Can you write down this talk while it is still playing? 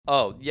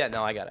Oh, yeah,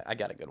 no, I got it. I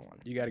got a good one.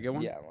 You got a good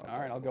one? Yeah. All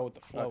right, I'll go with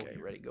the flow. Okay,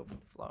 ready? Go for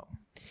the flow.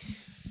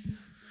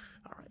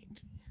 All right.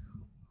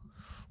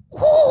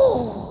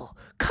 Ooh,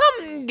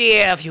 come,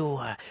 dear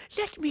viewer,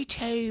 let me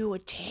tell you a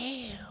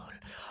tale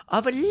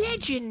of a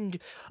legend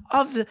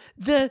of the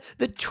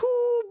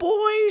two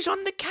boys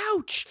on the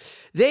couch.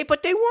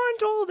 But they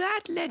weren't all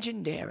that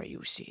legendary,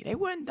 you see. They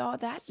weren't all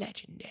that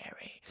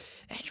legendary.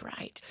 That's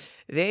right.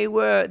 They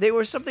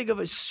were something of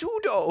a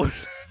pseudo.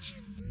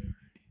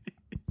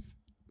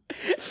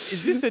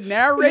 Is this a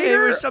narrator? They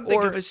were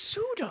something of a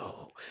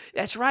pseudo.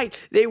 That's right.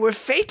 They were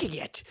faking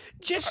it,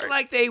 just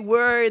like they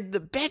were in the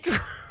bedroom.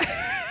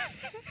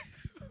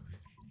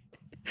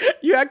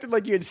 You acted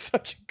like you had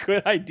such a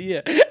good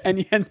idea, and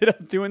you ended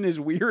up doing this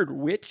weird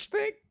witch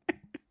thing.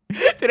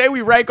 Today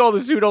we rank all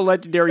the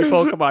pseudo-legendary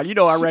Pokemon. You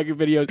know our ranking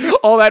videos.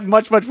 All that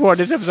much more in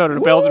this episode of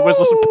the Bells and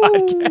Whistles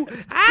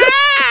podcast.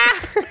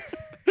 Ah!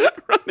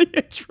 Run the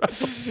intro.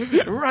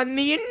 Run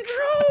the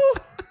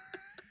intro.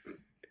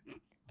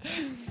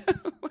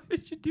 Why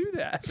did you do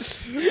that?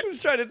 I was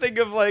trying to think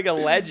of like a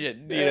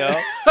legend, you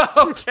know?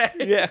 Okay.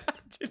 Yeah. I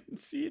didn't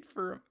see it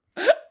for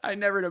I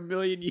never in a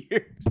million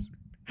years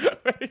would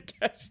have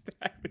guessed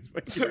that was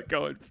what you were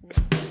going for.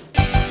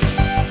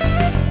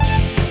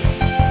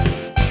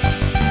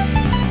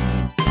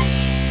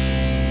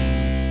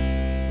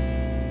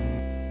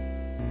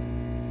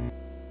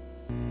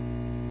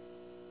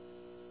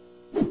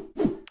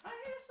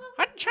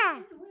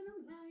 Hacha.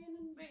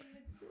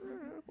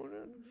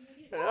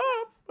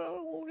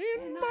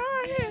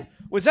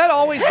 Was that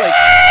always like...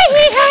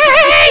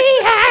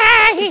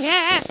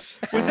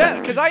 Was that...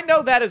 Because I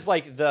know that is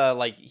like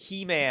the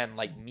He-Man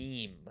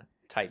meme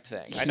type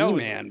thing. I know it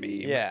was- He-Man meme.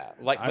 Yeah.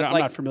 I'm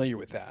not familiar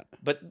with that.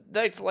 But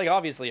that's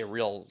obviously a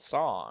real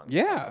song.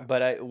 Yeah.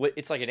 But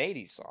it's like an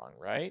 80s song,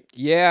 right?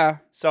 Yeah.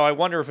 So I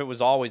wonder if it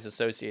was always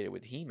associated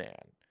with He-Man.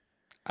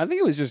 I think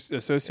it was just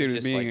associated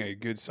It's with just, being a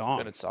good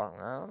song. Good song.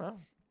 I don't know.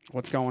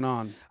 What's going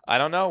on? I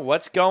don't know.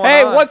 What's going on?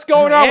 Hey, what's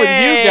going on with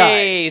you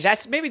guys?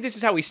 That's maybe this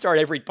is how we start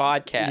every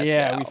podcast.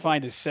 Yeah, now. we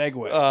find a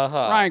segue. Uh-huh.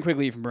 Ryan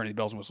Quigley from Bernie the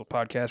Bells and Whistle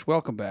podcast.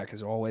 Welcome back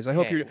as always. I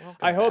hope Hey, you're welcome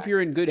I hope back.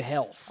 you're in good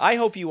health. I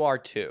hope you are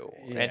too.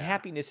 Yeah. And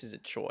happiness is a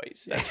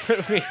choice. That's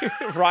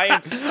what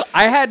Ryan.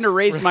 I hadn't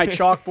erased my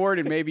chalkboard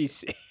in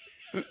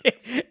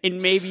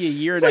maybe a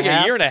year It's and like a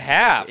half. a year and a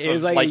half. It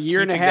was of, like a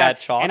year and a keeping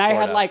half, that and I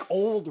had chalkboard like up.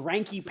 old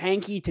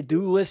ranky-panky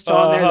to-do lists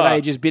on there that I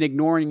had just been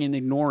ignoring. And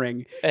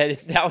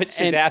now it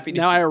says And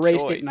happiness. now I is a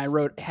erased choice. it and I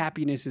wrote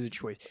happiness is a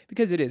choice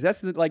because it is.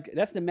 That's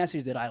the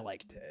message that I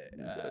like to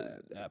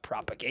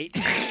propagate.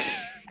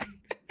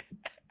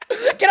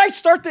 Can I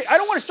start I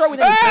don't want to start with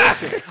any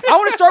bullshit. I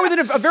want to start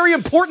with a very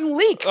important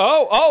leak.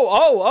 Oh!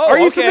 Are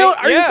you okay.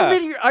 familiar?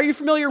 Yeah. Are you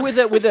familiar with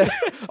a?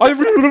 Are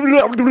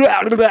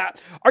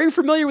you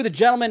familiar with a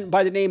gentleman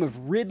by the name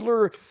of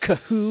Riddler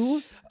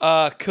Kahoo?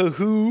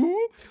 Kahoo?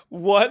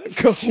 What?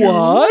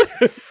 What?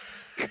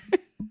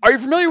 Are you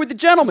familiar with the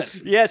gentleman?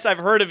 Yes, I've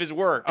heard of his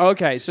work.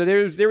 Okay, so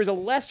there was a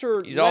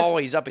lesser. He's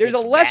always up There's a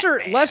against lesser,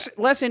 Batman.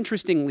 less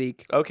interesting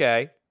leak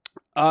Okay.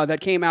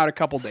 that came out a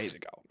couple days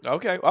ago,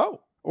 Okay.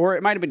 Oh. or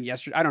it might have been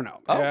yesterday. I don't know.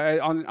 Oh.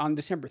 On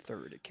December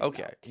 3rd, it came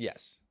Okay. out.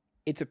 Yes.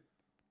 It's a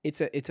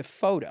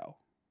photo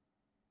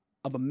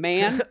of a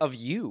man. Of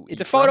you.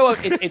 It's a photo of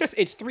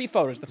it's three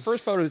photos. The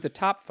first photo is the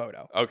top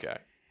photo. Okay.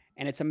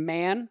 And it's a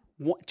man,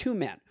 two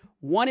men.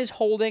 One is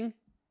holding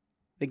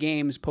the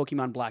game's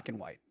Pokemon Black and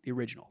White, the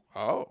original.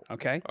 Oh.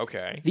 Okay?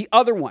 Okay. The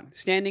other one,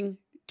 standing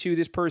to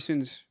this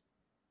person's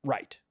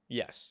right,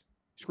 Yes.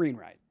 screen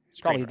right.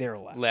 It's probably right. their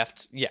left.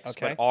 Left. Yes.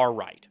 Okay. But are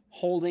right.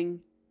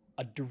 Holding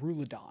a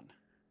Durulodon.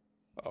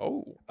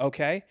 Oh.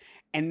 Okay?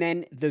 And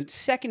then the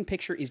second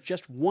picture is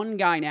just one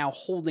guy now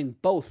holding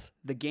both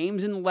the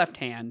games in the left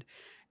hand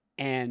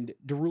and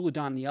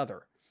Durulodon in the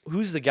other.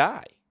 Who's the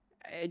guy?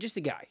 Just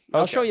a guy.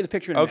 I'll Okay. show you the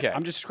picture in a minute. Okay.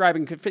 I'm just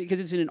describing because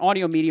it's in an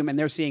audio medium and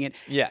they're seeing it.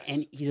 Yes.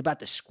 And he's about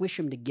to squish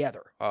them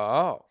together.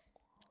 Oh.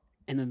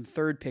 And then the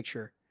third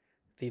picture,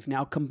 they've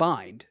now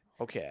combined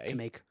to Okay.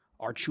 make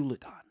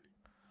Archulodon.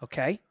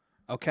 Okay?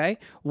 Okay?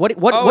 What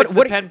It's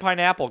the pen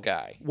pineapple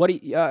guy.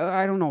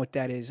 I don't know what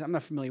that is. I'm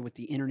not familiar with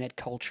the internet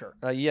culture.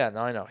 Yeah, no,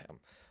 I know him.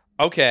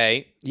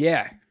 Okay.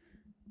 Yeah.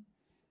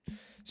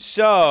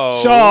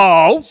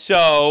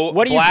 So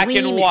what do you Black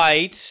glean? and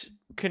White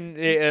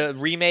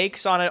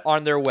remakes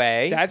on their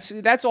way.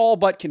 That's all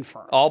but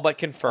confirmed. All but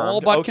confirmed.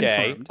 All but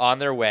okay. confirmed. On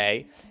their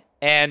way.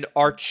 And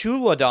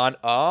Archulodon,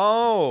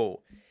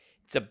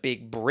 it's a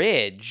big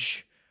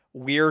bridge.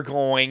 We're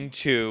going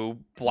to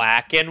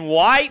Black and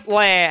White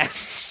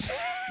lands.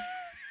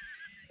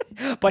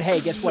 But hey,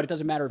 guess what? It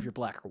doesn't matter if you're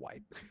black or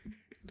white.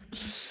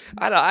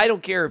 I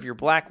don't care if you're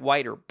black,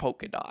 white, or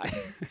polka dot.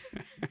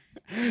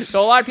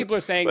 So a lot of people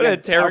are saying What a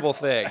that terrible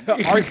thing.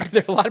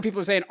 A lot of people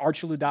are saying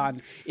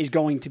Archulodon is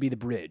going to be the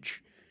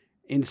bridge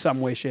in some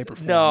way, shape, or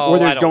form. No, or I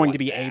there's don't going want to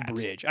be that. a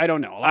bridge. I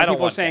don't know. A lot I of don't people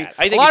are want saying. that.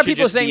 I think a lot it of should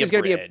people are just saying be a there's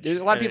going to be bridge.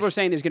 a. A lot of people are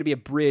saying there's going to be a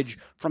bridge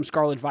from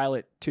Scarlet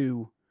Violet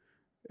to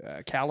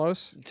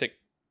Kalos.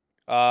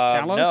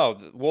 Kalos? No.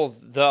 Well,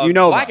 the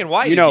Unova. black and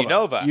white is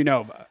Unova.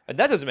 Unova. And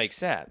that doesn't make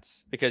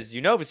sense because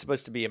Unova is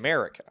supposed to be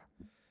America.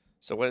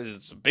 So what is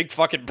this, a big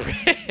fucking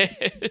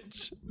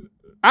bridge?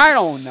 I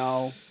don't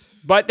know,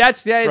 but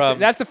that's From-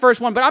 the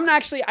first one. But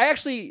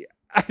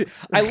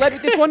I led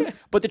with this one,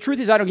 but the truth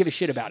is I don't give a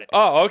shit about it.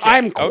 Oh, okay.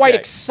 I'm quite okay.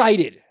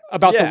 excited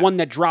about the Yeah. one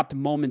that dropped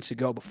moments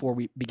ago before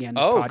we began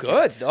this Oh, podcast.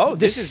 good. Oh,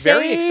 this is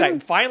very same- exciting.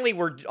 Finally,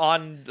 we're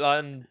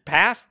on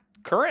path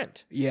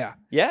current. Yeah.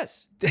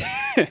 Yes.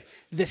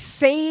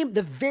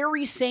 The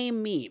very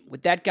same meme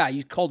with that guy.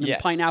 You called him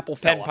Yes. Pineapple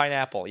Fella. Pen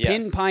pineapple.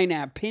 Yes.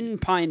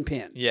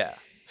 Pin. Yeah.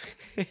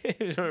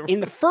 In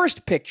the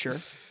first picture,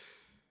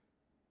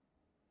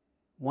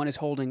 one is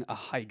holding a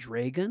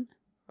Hydreigon,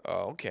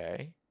 Oh,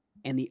 okay.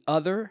 and the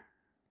other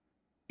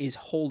is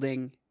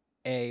holding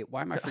a.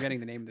 Why am I forgetting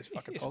the name of this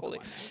fucking He's Pokemon?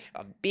 holding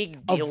a big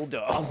A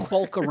dildo.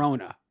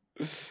 Volcarona.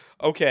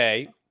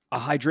 Okay. A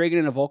Hydreigon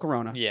and a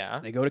Volcarona.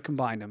 Yeah. They go to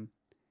combine them,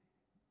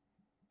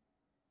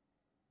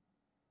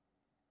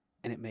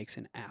 and it makes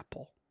an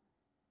apple.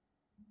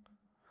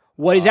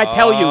 What does that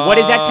tell you? What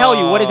does that tell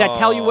you? What does that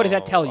tell you? What does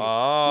that tell you?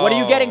 What are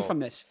you getting from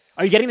this?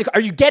 Are you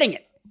getting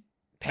it?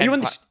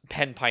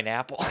 Pen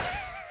pineapple.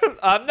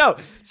 No.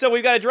 So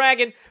we've got a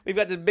dragon. We've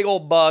got this big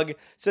old bug.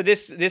 So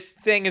this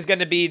thing is going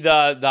to be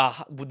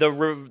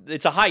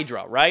it's a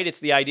Hydra, right? It's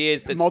the idea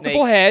is that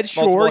Multiple snakes, heads,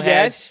 multiple sure,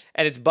 heads, yes.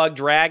 and it's bug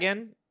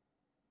dragon.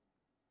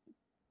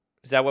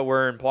 Is that what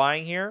we're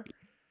implying here?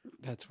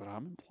 That's what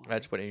I'm implying.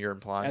 That's what you're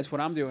implying. That's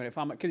what I'm doing.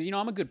 Because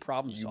I'm a good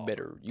problem you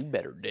solver.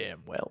 better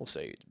damn well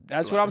say it.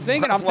 That's what I'm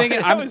thinking.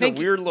 That was a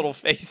weird little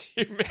face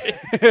you made.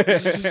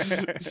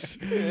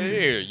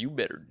 Here, you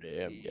better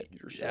damn get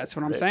yourself. That's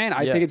what I'm ready. saying.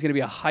 I Yeah. think it's going to be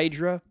a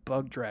Hydra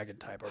bug dragon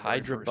type.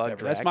 Hydra bug That's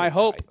dragon my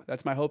hope. type.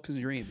 That's my hopes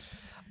and dreams.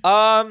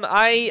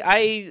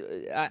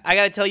 I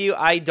gotta tell you,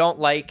 I don't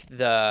like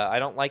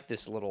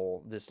this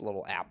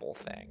little apple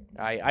thing.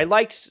 I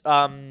liked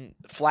Flaplin.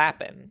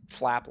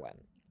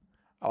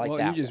 I like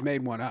that. You just one.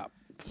 made one up.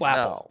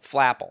 Flapple. No,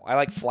 Flapple. I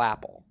like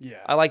Flapple. Yeah.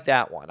 I like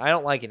that one. I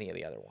don't like any of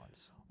the other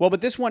ones. Well,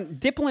 but this one,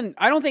 Dipplin,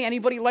 I don't think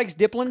anybody likes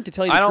Dipplin, to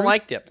tell you the I truth. don't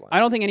like Dipplin. I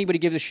don't think anybody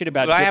gives a shit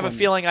about But Dipplin. I have a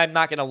feeling I'm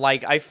not gonna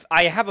like.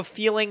 I have a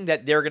feeling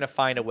that they're gonna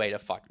find a way to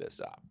fuck this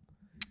up.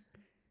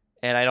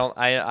 And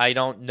I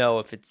don't know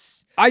if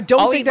it's. I don't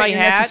I'll think eat that my you're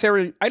hat.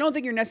 necessarily. I don't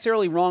think you're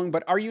necessarily wrong,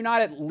 but are you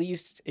not at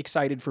least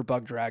excited for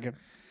Bug Dragon?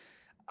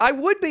 I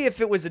would be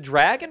if it was a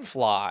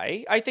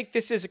dragonfly. I think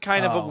this is a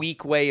kind of a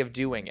weak way of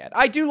doing it.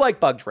 I do like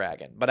Bug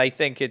Dragon, but I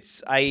think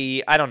it's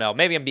I don't know.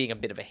 Maybe I'm being a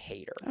bit of a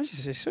hater.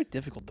 It's so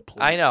difficult to please.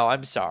 I know.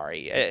 I'm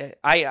sorry.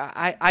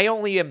 I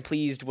only am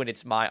pleased when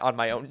it's on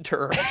my own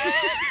terms.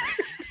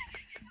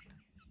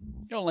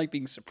 You don't like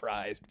being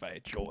surprised by a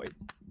joy.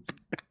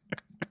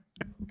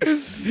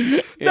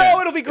 No,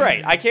 it'll be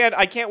great. I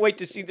can't wait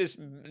to see this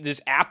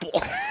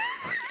apple.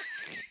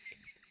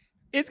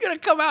 It's gonna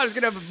come out. It's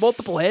gonna have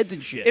multiple heads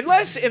and shit.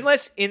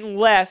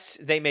 Unless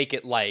they make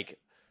it like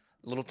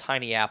little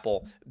tiny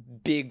apple,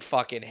 big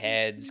fucking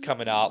heads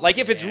coming out. Like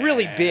if it's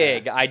really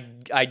big,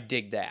 I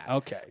dig that.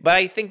 Okay. But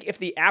I think if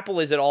the apple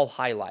is at all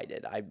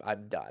highlighted,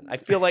 I'm done. I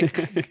feel like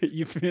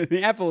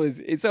The apple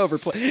it's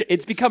overplayed.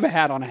 It's become a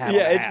hat on a hat.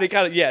 yeah, on a it's hat.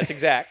 become yes,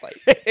 exactly.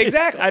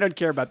 Exactly. I don't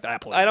care about the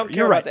apple. I don't anymore. care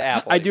You're about right. the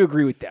apple I do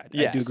agree with that. I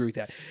Yes. do agree with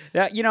that.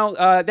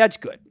 That's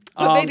good.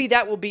 But maybe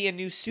that will be a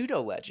new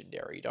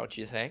pseudo-legendary, don't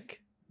you think?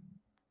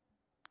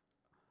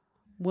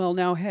 Well,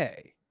 now,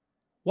 hey,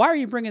 why are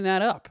you bringing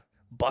that up,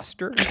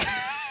 Buster?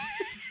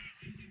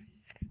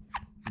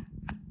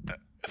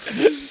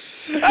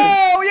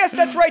 Oh, yes,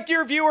 that's right,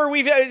 dear viewer.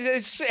 We've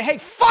hey,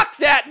 fuck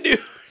that news.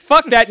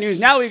 Fuck that news.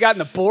 Now we've gotten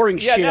the boring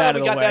Yeah, shit now out that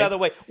of we the got way. that out of the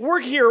way. We're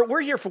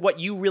here for what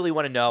you really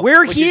want to know.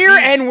 We're which is here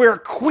these- and we're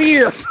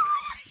queer.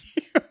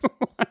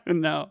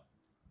 No.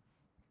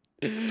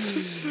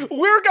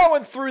 We're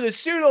going through the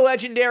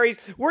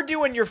pseudo-legendaries. We're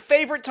doing your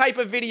favorite type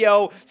of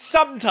video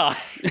sometime.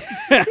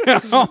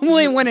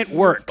 Only when it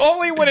works.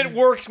 Only when it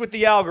works with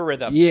the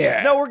algorithm.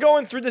 Yeah. No, we're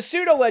going through the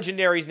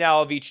pseudo-legendaries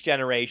now of each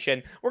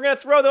generation. We're going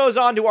to throw those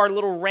onto our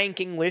little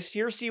ranking list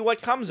here, see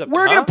what comes of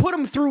We're them. gonna put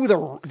them through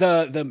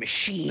the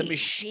machine. The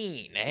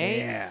machine, eh?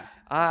 Yeah.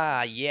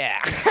 Ah, yeah.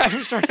 I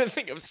was trying to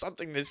think of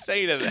something to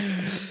say to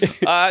them.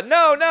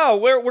 No,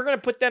 we're going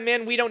to put them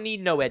in. We don't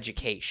need no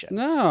education.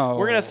 No.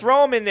 We're going to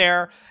throw them in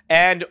there.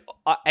 And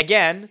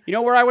again, You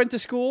know where I went to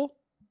school?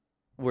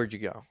 where'd you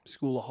go?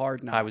 School of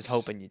Hard Knocks. I was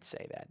hoping you'd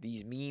say that.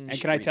 These mean And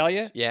can I tell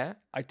streets. you? Yeah?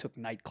 I took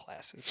night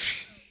classes.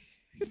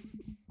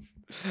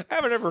 I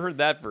haven't ever heard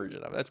that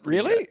version of it. That's pretty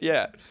Really? good.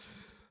 Yeah.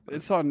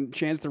 It's on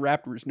Chance the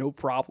Raptors, no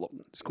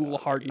problem. School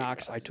of Hard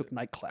Knocks, I took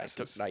night I classes.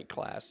 took night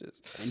classes.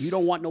 And you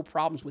don't want no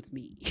problems with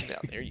me. Yeah,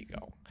 there you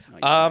go. No, you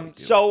probably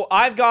do. So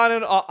I've gone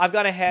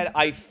ahead.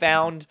 I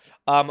found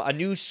a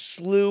new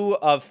slew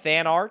of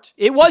fan art.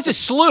 It was a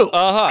slew.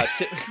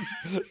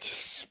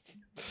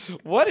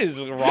 What is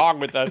wrong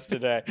with us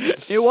today?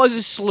 It was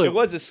a slew. It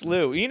was a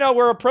slew. You know,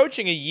 we're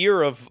approaching a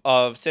year of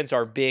since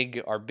our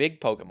big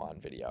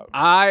Pokemon video.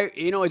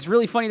 It's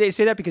really funny they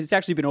say that because it's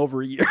actually been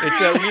over a year.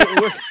 It's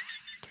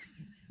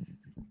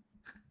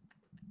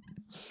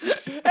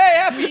Hey,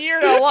 happy year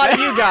to a lot of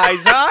you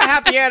guys, huh?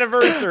 Happy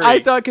anniversary.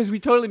 I thought because we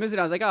totally missed it.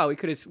 I was like, oh, we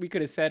could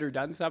have said or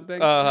done something.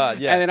 Yeah.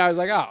 And then I was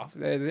like, oh,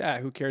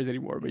 who cares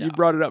anymore? But you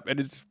brought it up, and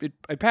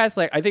it passed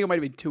like I think it might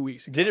have been 2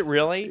 weeks ago. Did it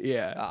really?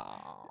 Yeah.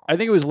 Oh. I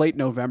think it was late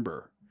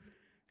November.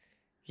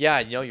 Yeah,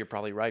 you're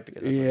probably right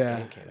because that's when the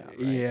game came out. Right?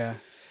 Yeah.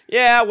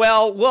 Yeah.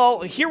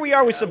 Well, here we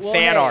are with some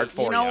fan art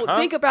for you. Huh?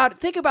 Think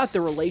about the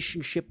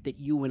relationship that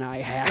you and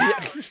I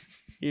have.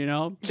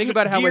 Think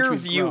about how Dear much we've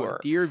viewer. grown.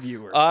 Dear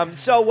viewer.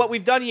 So what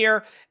we've done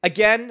here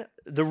again,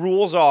 the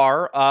rules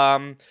are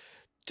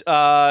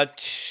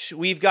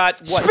we've got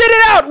what? Spit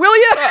it out, will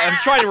you? I'm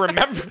trying to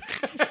remember.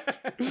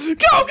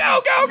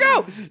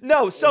 Go!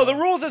 No, so the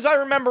rules as I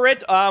remember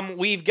it,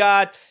 we've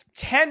got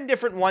 10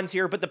 different ones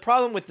here, but the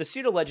problem with the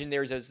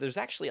pseudo-legendaries is there's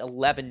actually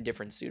 11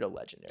 different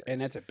pseudo-legendaries.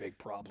 And that's a big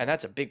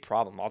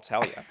problem. I'll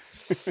tell you.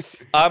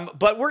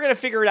 But we're going to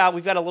figure it out.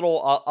 We've got a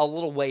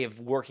little way of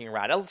working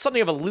around it.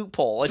 Something of a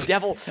loophole, a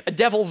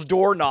devil's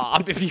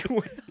doorknob, if you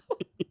will.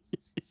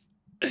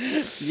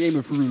 Game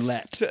of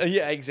roulette.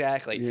 Yeah,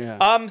 exactly.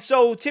 Yeah.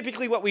 So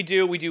typically what we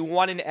do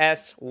 1 in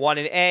S, 1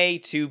 in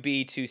A,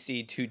 2B,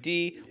 2C,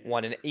 2D,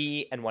 1 in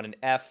E, and 1 in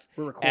F.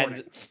 We're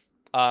recording.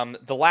 And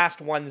the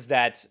last ones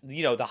that,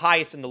 the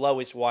highest and the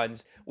lowest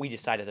ones, we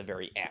decide at the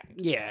very end.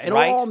 Yeah, it'll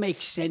all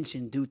make sense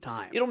in due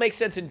time. It'll make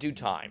sense in due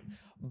time.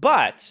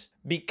 But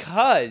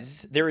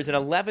because there is an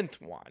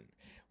 11th one,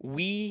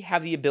 we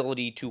have the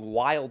ability to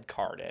wild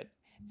card it,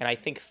 and I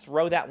think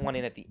throw that one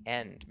in at the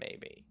end,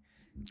 maybe.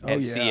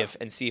 And see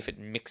if it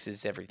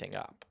mixes everything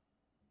up.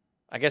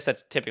 I guess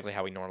that's typically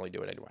how we normally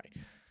do it anyway.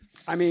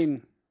 I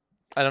mean,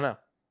 I don't know.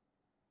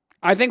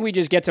 I think we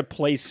just get to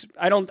place.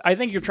 I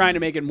think you're trying to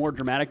make it more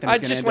dramatic than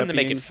it's I just wanted to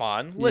make it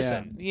fun.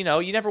 Listen, you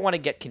never want to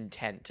get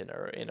content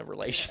in a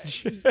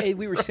relationship. Hey,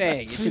 we were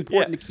saying it's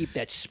important to keep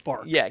that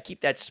spark. Yeah,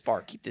 keep that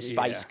spark, keep the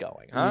spice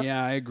going, huh?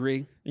 Yeah, I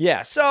agree.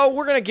 Yeah, so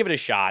we're gonna give it a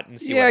shot and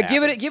see. what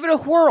happens. give it a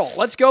whirl.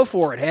 Let's go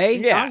for it. Hey,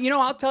 Yeah.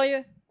 I'll tell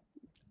you,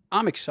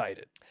 I'm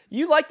excited.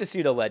 You like the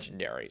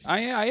pseudo-legendaries.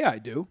 I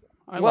do.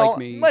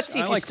 Let's see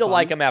if you like still fun.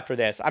 like them after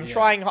this. I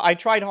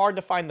tried hard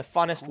to find the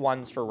funnest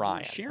ones for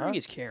Ryan. Sharing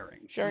is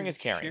caring. Sharing is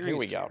caring. Sharing Here is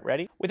we go. caring.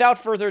 Ready? Without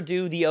further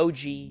ado, the OG,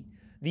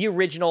 the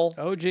original,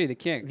 OG, the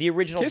king. the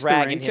original Kiss the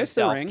dragon ring, kiss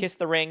the himself. ring. Kiss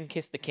the ring,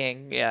 kiss the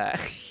king. Yeah.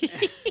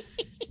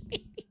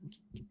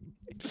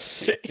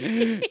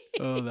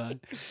 Hold on.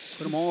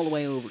 Put them all the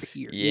way over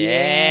here.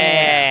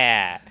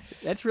 Yeah.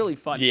 That's really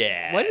fun.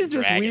 Yeah, What is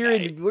this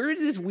Dragonite. Where is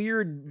this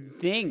weird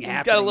thing He's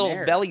happening got a little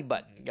there? belly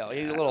button going.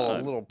 He's a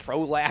little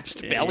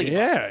prolapsed belly button.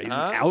 Yeah, he's an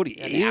huh? Audi.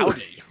 An Ew.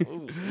 Audi.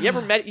 Ooh.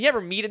 You ever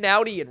meet an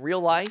Audi in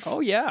real life? Oh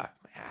yeah.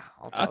 Yeah,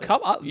 I'll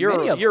tell you.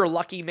 many of You're a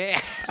lucky man.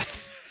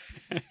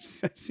 I've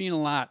seen a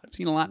lot. I've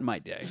seen a lot in my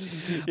day,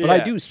 but I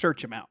do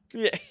search them out.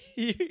 Yeah,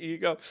 you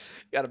go.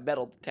 Got a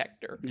metal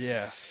detector.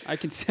 Yeah, I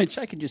can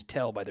just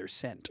tell by their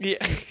scent.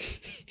 Yeah.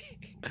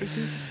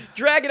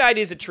 Dragonite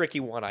is a tricky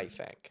one, I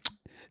think.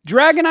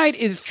 Dragonite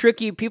is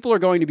tricky. People are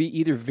going to be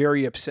either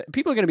very upset.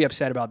 People are going to be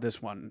upset about this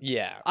one.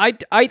 Yeah. I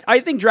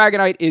think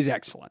Dragonite is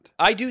excellent.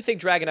 I do think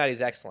Dragonite is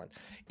excellent.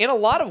 In a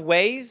lot of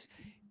ways,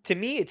 to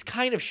me, it's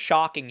kind of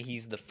shocking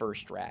he's the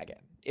first dragon,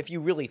 if you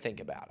really think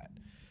about it.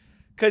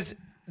 Because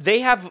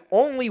they have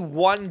only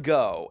one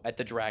go at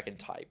the dragon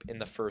type in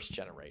the first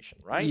generation,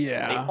 right?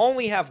 Yeah. They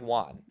only have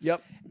one.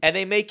 Yep. And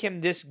they make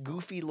him this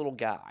goofy little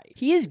guy.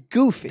 He is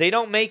goofy. They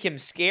don't make him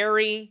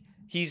scary.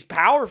 He's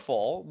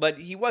powerful, but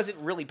he wasn't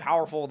really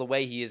powerful the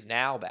way he is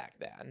now back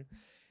then.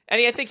 And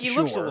I think he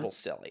looks a Sure. little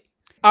silly.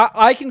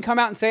 I can come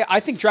out and say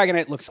I think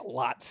Dragonite looks a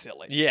lot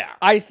silly. Yeah.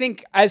 I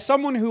think as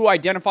someone who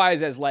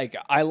identifies as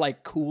I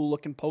like cool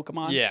looking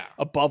Pokemon. Yeah.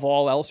 Above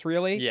all else,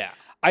 really. Yeah.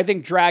 I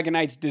think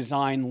Dragonite's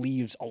design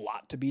leaves a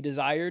lot to be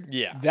desired.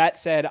 Yeah. That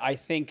said, I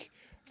think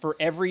for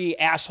every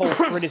asshole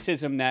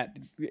criticism that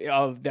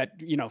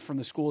from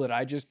the school that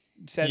I just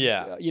said,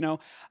 Yeah.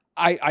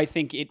 I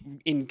think it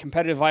in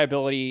competitive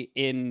viability,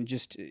 in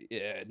just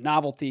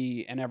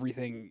novelty and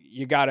everything,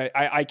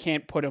 I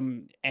can't put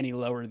him any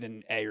lower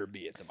than A or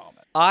B at the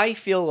moment. I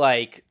feel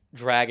like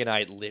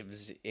Dragonite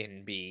lives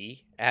in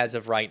B as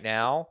of right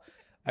now.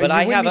 But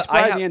I wouldn't have be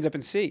surprised I if have, he ends up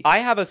in C. I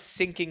have a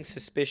sinking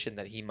suspicion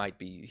that he might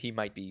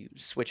be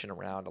switching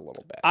around a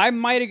little bit.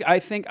 I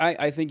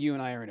think you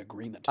and I are in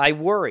agreement. I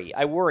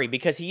worry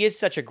because he is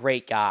such a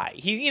great guy.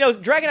 He's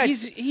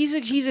Dragonite's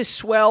He's a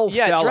swell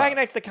fella.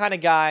 Dragonite's the kind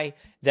of guy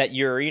that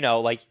you're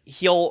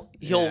he'll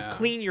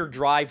clean your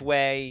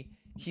driveway.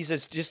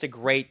 He's just a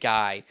great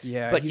guy.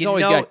 Yeah, but he's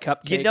always got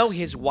cupcakes.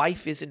 His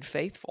wife isn't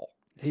faithful.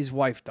 His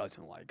wife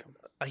doesn't like him.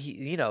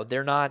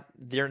 They're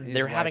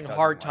wife having doesn't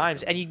hard like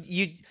times, him. and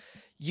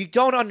you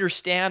don't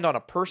understand on a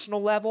personal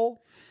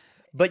level,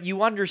 but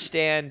you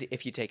understand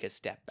if you take a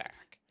step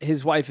back.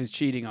 His wife is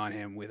cheating on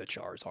him with a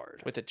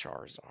Charizard. With a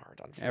Charizard,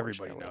 unfortunately.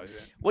 Everybody knows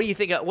it. What do you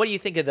think? What do you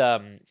think of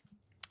the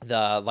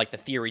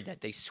theory that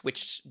they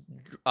switched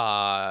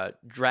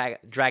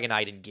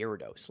Dragonite and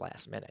Gyarados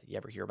last minute? You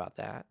ever hear about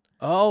that?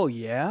 Oh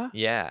yeah.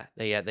 Yeah,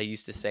 they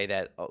used to say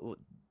that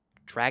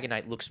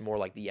Dragonite looks more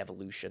like the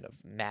evolution of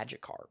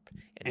Magikarp,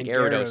 and, And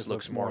Gyarados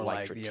looks more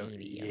like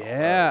Dratini.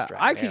 Yeah,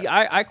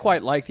 I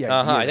quite like the idea.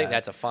 I of think that.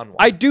 that's a fun one.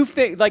 I do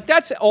think like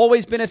that's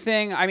always been a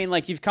thing. I mean,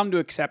 like you've come to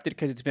accept it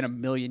because it's been a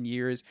million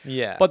years.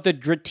 Yeah. But the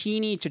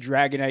Dratini to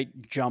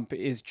Dragonite jump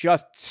is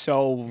just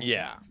so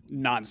Yeah.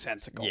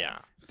 nonsensical. Yeah.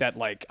 That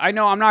like I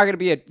know I'm not gonna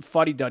be a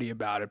fuddy-duddy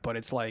about it, but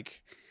it's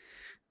like,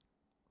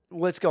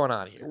 What's going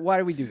on here? why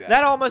do we do that?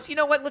 That almost, you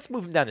know what? Let's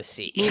move him down to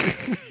C.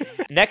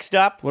 Next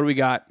up, What do we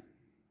got?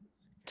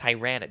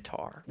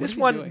 Tyranitar. is he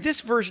doing?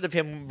 This version of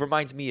him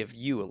reminds me of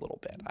you a little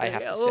bit. I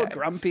have to a say. little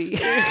grumpy.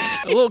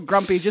 A little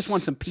grumpy. Just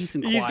wants some peace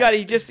and quiet.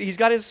 He's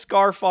got his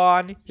scarf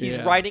on. He's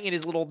Yeah. writing in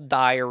his little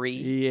diary.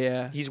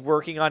 Yeah. He's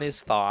working on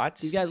his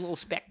thoughts. He's got his little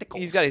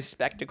spectacles. He's got his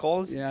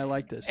spectacles. Yeah, I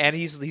like this. And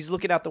he's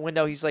looking out the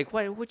window. He's like,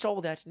 what's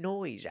all that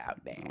noise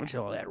out there? What's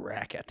all that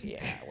racket?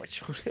 Yeah, what's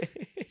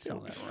What's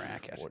all that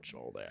racket? what's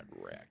all that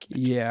racket?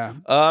 Yeah.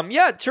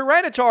 Yeah,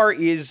 Tyranitar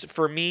is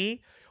for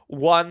me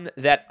one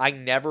that I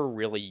never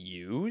really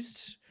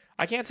used.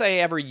 I can't say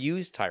I ever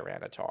used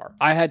Tyranitar.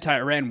 I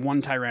ran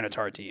one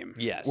Tyranitar team.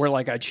 Yes. Where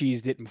like I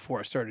cheesed it before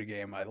I started a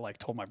game. I like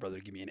told my brother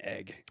to give me an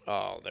egg,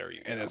 Oh, there you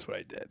go. and that's what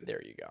I did.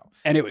 There you go.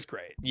 And it was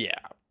great. Yeah.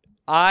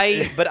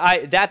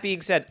 That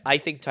being said, I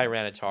think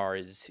Tyranitar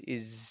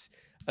is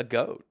a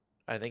goat.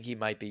 I think he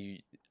might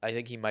be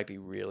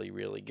really,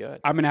 really good.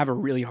 I'm gonna have a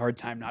really hard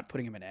time not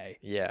putting him in A.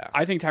 Yeah.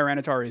 I think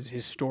Tyranitar is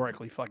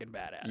historically fucking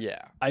badass.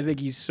 Yeah. I think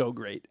he's so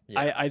great.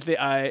 Yeah.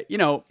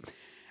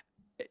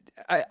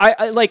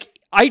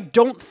 I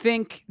don't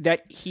think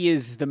that he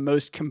is the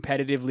most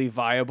competitively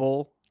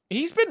viable.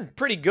 He's been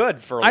pretty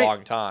good for a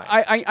long time.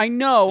 I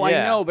know,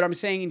 Yeah. but I'm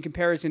saying in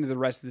comparison to the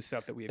rest of the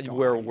stuff that we have going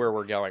where on.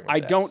 we're going with I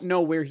this. don't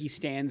know where he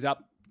stands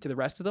up to the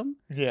rest of them.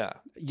 Yeah.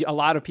 A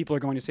lot of people are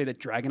going to say that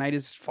Dragonite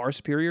is far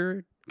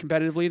superior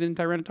competitively than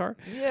Tyranitar.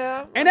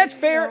 Yeah. And that's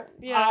fair.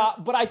 Yeah.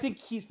 But I think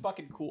he's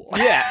fucking cool.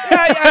 Yeah.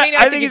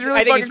 I think he's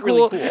really fucking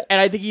really cool. And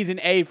I think he's an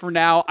A for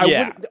now.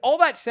 Yeah. All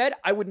that said,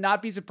 I would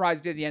not be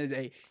surprised if at the end of the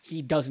day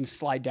he doesn't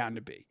slide down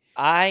to B.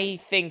 I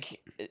think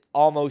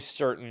almost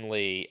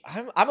certainly.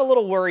 I'm a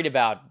little worried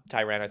about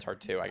Tyranitar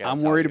too. I'm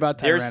worried about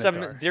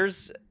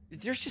Tyranitar.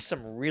 There's just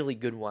some really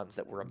good ones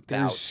that we're about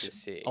There's to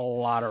see. a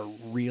lot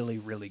of really,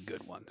 really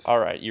good ones. All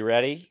right, you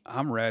ready?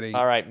 I'm ready.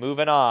 All right,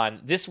 moving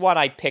on. This one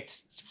I picked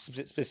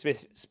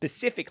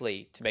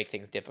specifically to make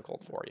things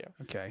difficult for you.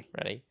 Okay.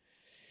 Ready?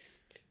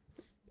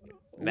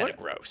 What-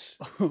 Metagross.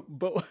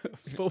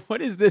 but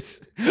what is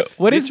this?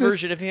 What This is this?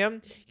 version of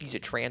him? He's a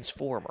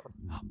transformer.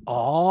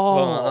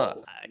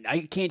 Oh,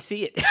 I can't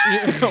see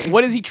it.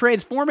 What is he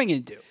transforming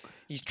into?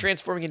 He's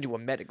transforming into a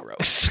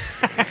Metagross.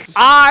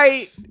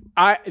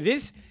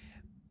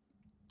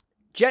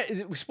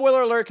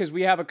 Spoiler alert, because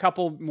we have a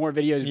couple more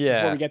videos Yeah.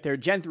 before we get there.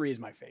 Gen 3 is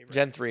my favorite.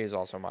 Gen 3 is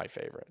also my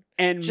favorite.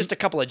 And Just a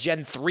couple of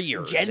Gen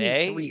 3ers, Gen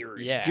eh? 3ers.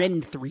 Yeah.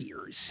 Gen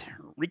 3ers.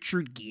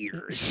 Richard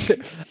Gears.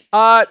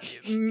 I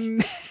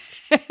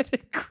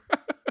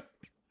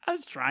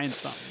was trying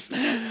something.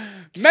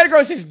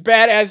 Metagross is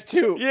badass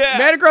too. Yeah,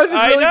 Metagross is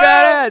I really know.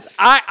 badass.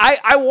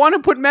 I want to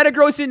put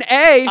Metagross in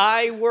A.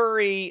 I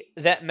worry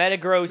that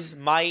Metagross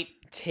might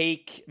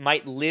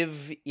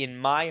live in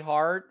my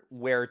heart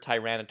where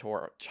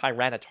Tyranitar,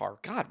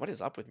 God, what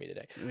is up with me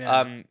today?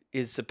 Yeah.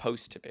 Is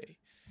supposed to be.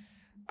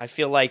 I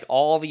feel like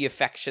all the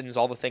affections,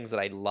 all the things that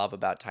I love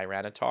about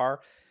Tyranitar,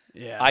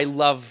 Yeah. I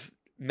love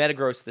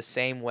Metagross the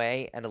same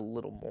way and a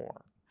little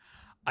more.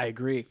 I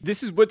agree.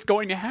 This is what's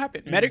going to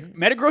happen.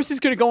 Metagross is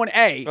going to go in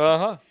A,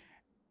 Uh-huh.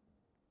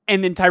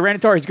 and then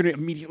Tyranitar is going to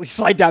immediately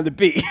slide down to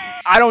B.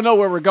 I don't know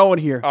where we're going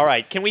here. All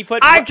right, can we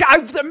put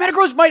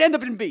Metagross might end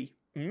up in B.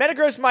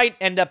 Metagross might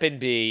end up in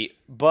B,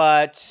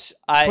 but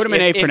Put him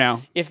in A for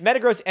now. If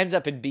Metagross ends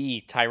up in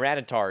B,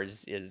 Tyranitar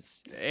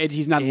is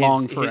He's not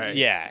long for A.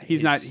 yeah,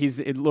 He's not.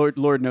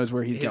 Lord knows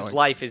where he's his going.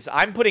 life is.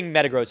 I'm putting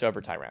Metagross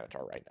over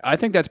Tyranitar right now. I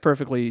think that's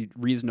perfectly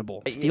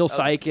reasonable. Steel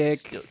Psychic.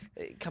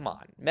 Come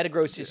on,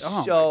 Metagross is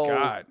Oh so my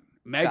god.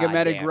 Mega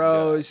goddamn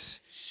Metagross.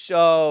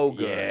 so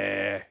good.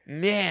 Yeah.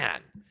 Man.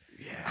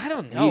 Yeah. I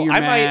don't know.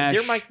 Meteor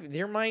Mash.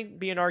 There might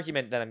be an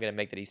argument that I'm going to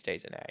make that he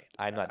stays in A.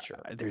 I'm not sure.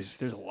 There's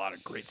a lot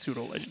of great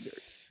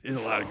pseudo-legendaries. There's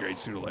a lot of great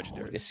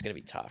pseudo-legendaries. This is going to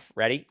be tough.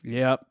 Ready?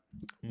 Yep.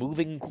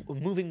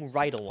 Moving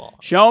right along.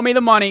 Show me the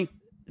money.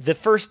 The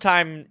first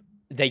time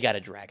they got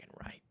a dragon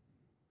right.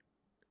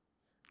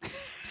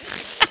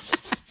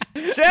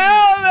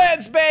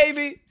 Salamence,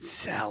 baby.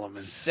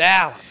 Salamence.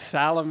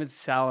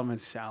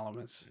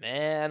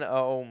 Man,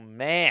 oh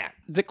man.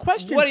 The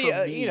question What do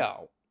for me you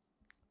know?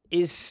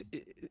 is,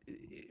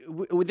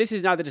 this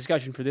is not the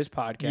discussion for this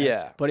podcast,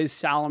 Yeah. but is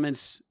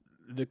Salamence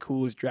the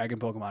coolest dragon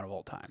Pokemon of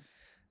all time?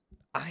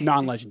 I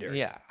Non-legendary.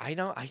 Yeah, I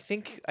know. I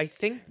think.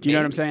 Do you know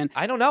what I'm saying?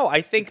 I don't know.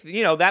 I think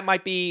that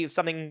might be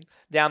something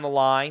down the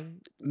line.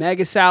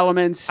 Mega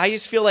Salamence. I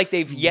just feel like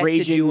they've yet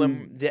to do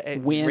him.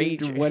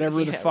 Wind or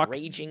whatever the fuck.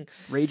 Raging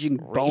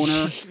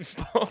Boner.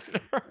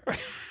 Boner.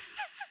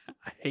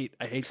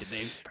 I hate the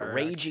name.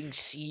 Raging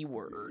C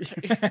word.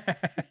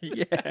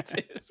 Yeah. That's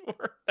his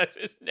word. That's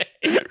his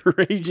name.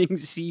 Raging.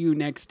 See you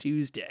next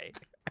Tuesday.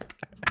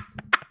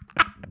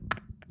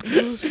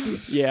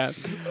 Yeah.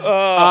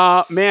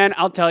 Man,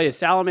 I'll tell you,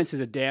 Salamence is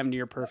a damn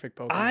near perfect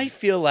Pokemon. I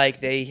feel like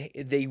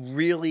they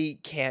really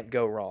can't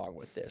go wrong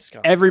with this.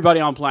 Everybody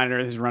on planet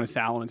Earth has run a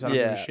Salamence. I don't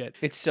give Yeah. a shit.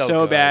 It's so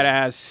good.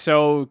 badass,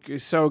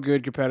 so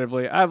good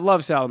competitively. I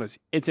love Salamence.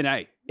 It's an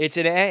A. It's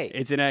an A.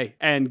 It's an A.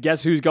 And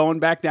guess who's going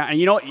back down?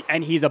 And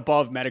and he's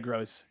above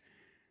Metagross.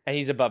 And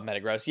he's above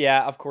Metagross.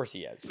 Yeah, of course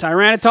he is.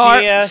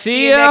 Tyranitar.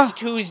 See you next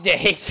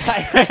Tuesday.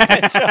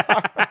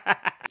 Tyranitar.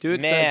 Do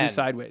it Man. do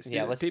sideways.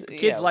 Yeah,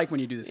 kids like when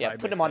you do the Yeah,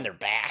 sideways. put them on their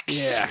backs.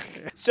 Yeah.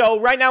 So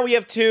right now we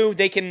have 2.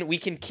 We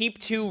can keep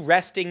 2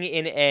 resting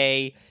in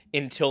A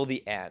until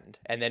the end,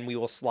 and then we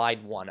will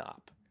slide 1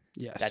 up.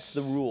 Yes. That's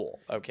the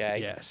rule. Okay.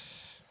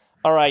 Yes.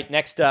 All right.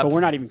 Next up. But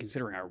we're not even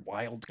considering our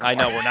wild card. I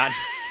know we're not.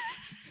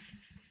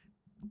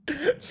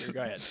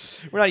 Go ahead.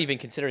 We're not even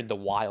considering the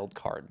wild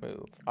card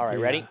move. All right.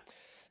 Yeah. Ready?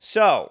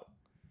 So.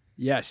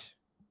 Yes.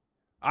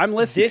 I'm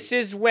listening. This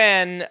is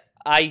when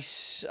I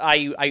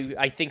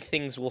think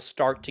things will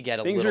start to get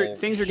a little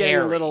things are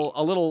hairy, getting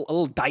a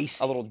little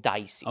dicey. a little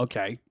dicey.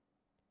 Okay.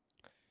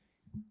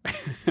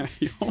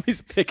 You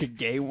always pick a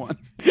gay one.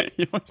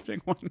 You always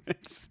pick one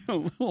that's a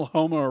little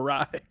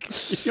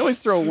homoerotic. You always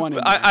throw one in.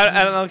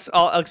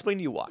 I'll explain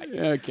to you why.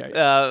 Okay.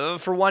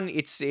 For one,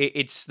 it's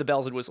the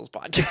Bells and Whistles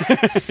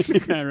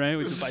podcast. Yeah, right,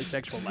 with the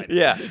bisexual light.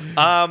 Yeah.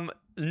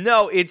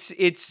 No,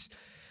 it's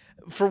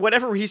for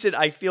whatever reason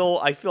I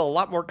feel a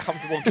lot more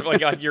comfortable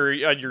going on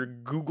your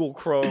Google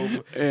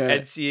Chrome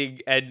and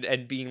seeing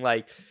and being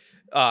like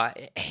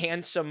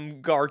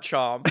handsome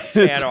Garchomp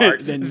fan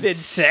art than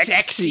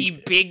sexy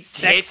big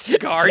tits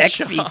Garchomp.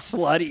 Sexy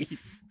slutty.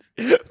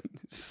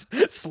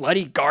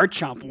 Slutty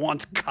Garchomp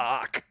wants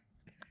cock.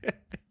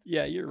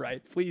 Yeah, you're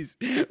right. Please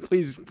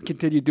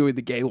continue doing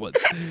the gay ones.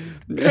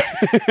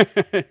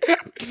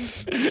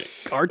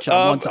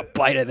 Garchomp wants a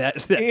bite of that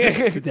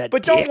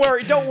but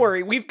dick. don't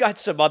worry. We've got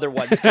some other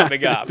ones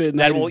coming up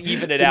that will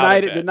even it out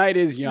a bit. The night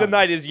is young. The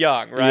night is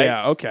young, right?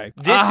 Yeah, okay.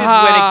 This is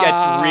when it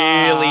gets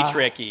really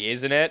tricky,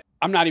 isn't it?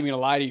 I'm not even going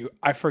to lie to you.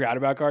 I forgot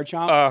about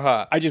Garchomp.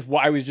 Uh-huh.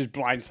 I was just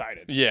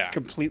blindsided. Yeah.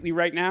 Completely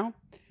right now.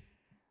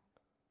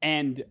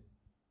 And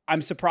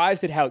I'm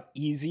surprised at how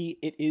easy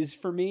it is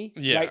for me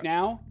right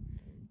now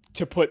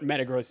to put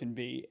Metagross in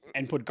B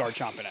and put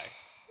Garchomp in A.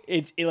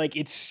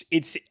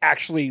 It's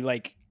actually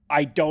like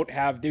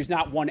there's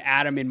not one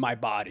atom in my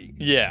body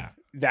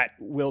that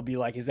will be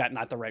like, is that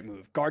not the right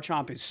move?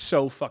 Garchomp is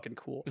so fucking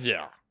cool.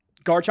 Yeah.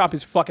 Garchomp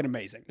is fucking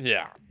amazing.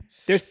 Yeah.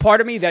 There's part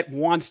of me that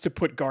wants to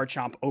put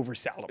Garchomp over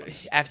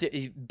Salamence. After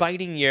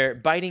biting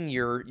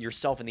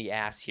yourself in the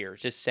ass here,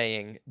 just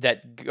saying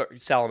that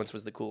Salamence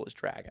was the coolest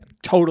dragon.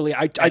 Totally.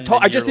 I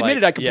just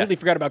admitted I completely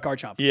forgot about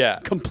Garchomp. Yeah.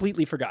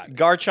 Completely forgot.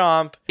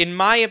 Garchomp, in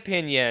my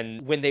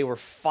opinion, when they were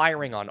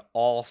firing on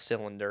all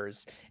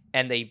cylinders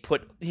and they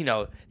put,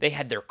 they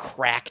had their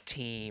crack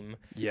team.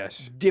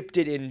 Yes. Dipped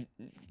it in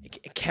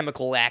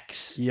Chemical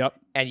X. Yep.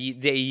 And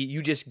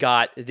you just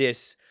got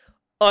this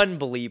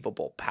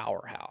unbelievable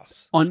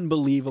powerhouse.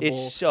 Unbelievable.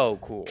 It's so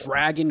cool.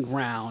 Dragon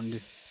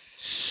Ground.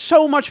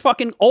 So much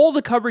fucking all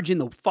the coverage in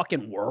the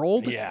fucking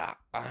world. Yeah.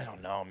 I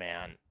don't know,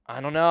 man.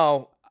 I don't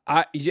know.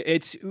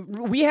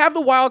 We have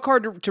the wild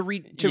card to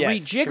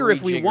rejigger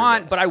if we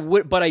want, this.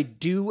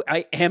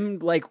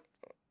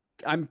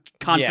 I'm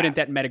confident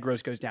that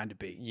Metagross goes down to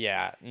B.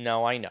 Yeah.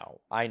 No, I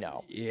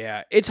know.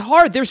 Yeah. It's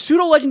hard. There's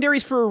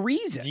pseudo-legendaries for a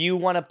reason. Do you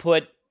want to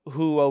put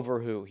who over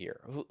who here?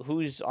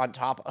 Who's on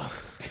top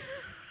of...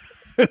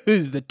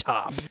 Who's the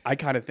top? I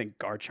kind of think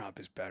Garchomp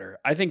is better.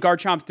 I think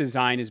Garchomp's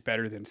design is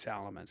better than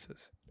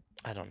Salamence's.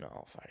 I don't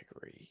know if I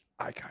agree.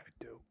 I kind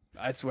of do.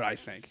 That's what I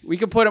think. We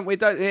could put him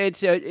with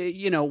it's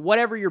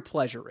whatever your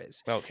pleasure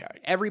is. Okay.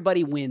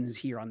 Everybody wins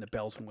here on the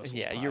Bells and Whistles.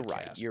 Yeah, podcast. you're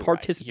right. You're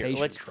participation.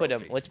 Right.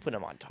 Let's put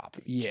him on top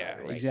of each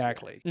other. Right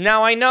exactly. Here.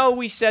 Now I know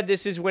we said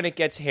this is when it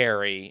gets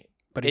hairy,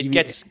 but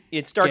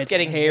it starts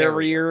getting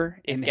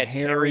hairier. It gets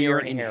hairier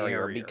and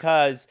hairier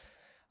because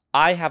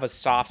I have a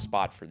soft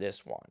spot for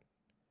this one,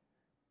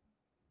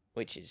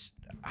 which is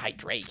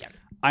Hydreigon.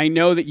 I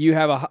know that you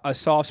have a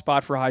soft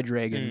spot for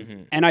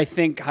Hydreigon, and I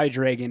think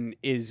Hydreigon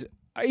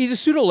he's a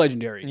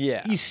pseudo-legendary.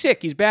 Yeah. He's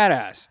sick. He's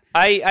badass.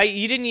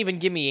 You didn't even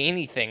give me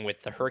anything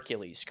with the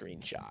Hercules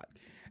screenshot.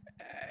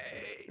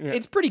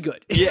 It's pretty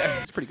good.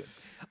 Yeah. It's pretty good.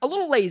 A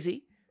little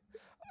lazy.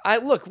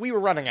 Look, we were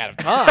running out of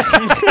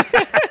time.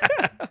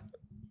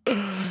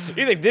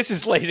 You think this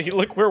is lazy?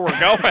 Look where we're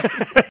going.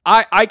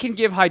 I can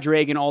give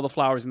Hydreigon all the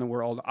flowers in the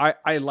world.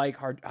 I like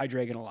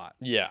Hydreigon a lot.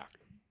 Yeah.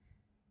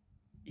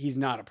 He's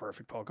not a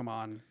perfect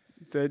Pokemon.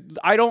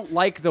 I don't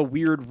like the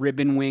weird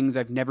ribbon wings.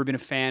 I've never been a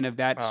fan of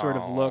that sort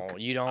of look.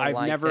 You don't I've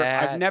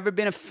that? I've never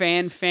been a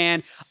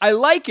fan. I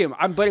like him,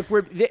 but if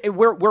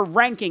we're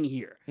ranking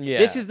here,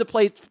 this is the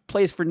place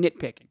for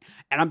nitpicking,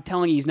 and I'm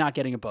telling you, he's not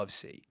getting above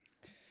C.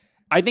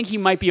 I think he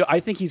might be. I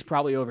think he's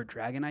probably over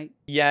Dragonite.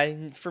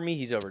 Yeah, for me,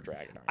 he's over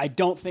Dragonite. I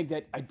don't think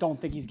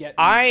he's getting.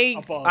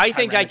 I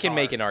think I can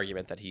make an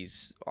argument that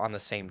he's on the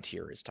same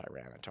tier as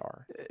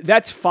Tyranitar.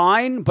 That's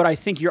fine, but I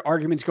think your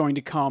argument's going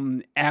to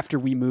come after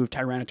we move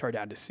Tyranitar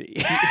down to C.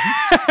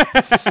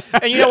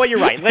 And you know what? You're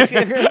right. Let's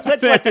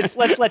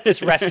let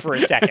this rest for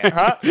a second,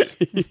 huh?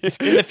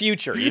 In the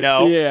future,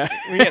 Yeah.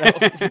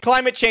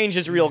 Climate change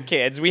is real,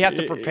 kids. We have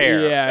to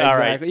prepare. Yeah, All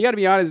exactly. right. You got to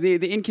be honest.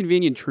 The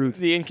inconvenient truth.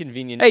 The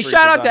inconvenient. Hey, truth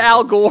shout is out to honest.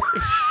 Al Gore.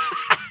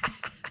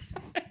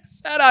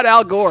 Shout out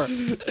Al Gore.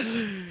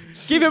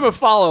 Give him a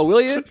follow,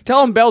 will you?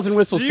 Tell him Bells and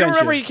Whistles Do you sent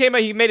remember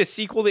he made a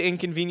sequel to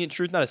Inconvenient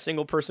Truth? Not a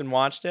single person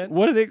watched it.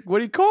 What do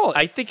you call it?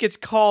 I think it's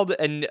called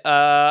an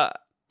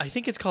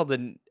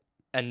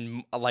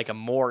like a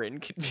more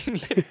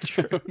inconvenient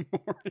truth.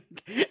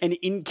 An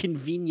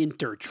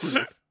inconvenienter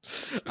truth.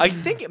 I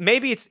think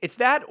maybe it's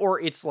that, or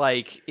it's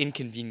like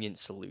inconvenient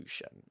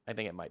solution. I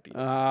think it might be.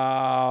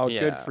 Oh,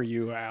 Yeah. good for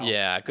you, Al.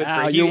 Yeah, good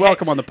Al, for you're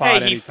welcome on the pod. Hey,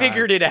 he anytime.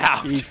 figured it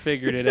out. He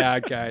figured it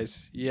out,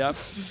 guys. Yep,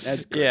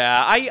 that's good.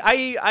 Yeah,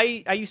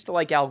 I used to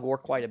like Al Gore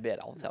quite a bit.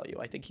 I'll tell you,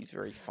 I think he's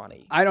very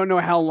funny. I don't know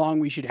how long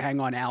we should hang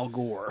on Al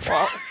Gore.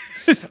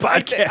 This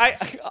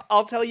podcast.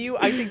 I'll tell you,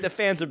 I think the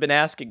fans have been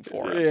asking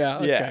for it. Yeah.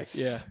 Okay.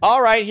 Yeah.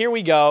 All right, here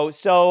we go.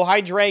 So,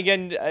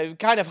 Hydreigon,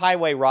 kind of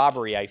highway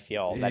robbery. I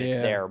feel that it's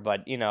Yeah. there,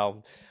 but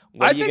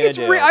what I are you think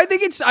gonna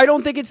it's. do? I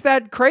don't think it's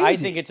that crazy. I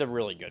think it's a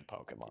really good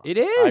Pokemon. It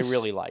is. I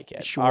really like it.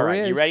 It sure All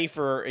right, is. you ready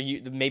for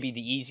maybe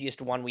the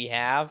easiest one we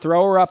have?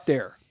 Throw her up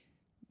there.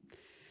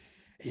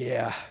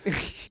 Yeah.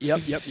 Yep.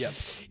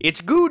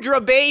 It's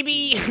Goodra,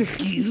 baby.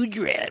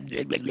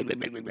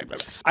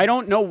 I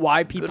don't know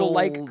why people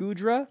like old-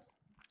 Goodra.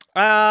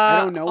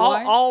 I don't know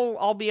why.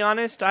 I'll be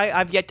honest.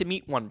 I've yet to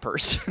meet one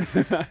person.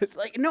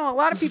 Like, no, a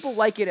lot of people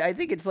like it. I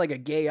think it's like a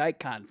gay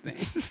icon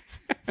thing.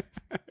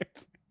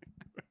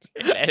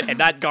 and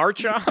not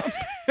Garchomp.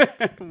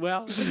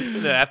 Well,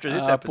 After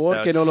this episode,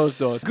 porque no los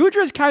dos.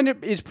 Goodra's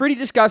is pretty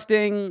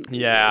disgusting.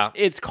 Yeah.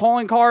 Its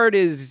calling card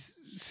is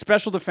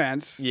special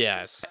defense.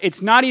 Yes.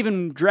 It's not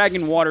even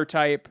dragon water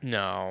type.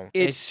 No.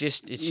 It's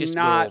just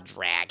not- little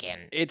dragon.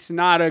 It's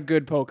not a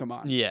good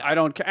Pokemon. Yeah.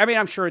 I mean,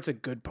 I'm sure it's a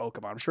good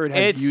Pokemon. I'm sure it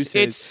has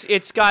uses.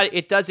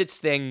 It does its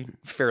thing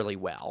fairly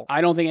well.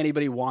 I don't think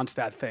anybody wants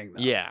that thing,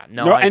 though. Yeah.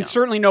 No. I and know.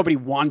 certainly nobody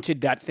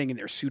wanted that thing in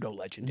their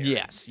Pseudo-Legendary.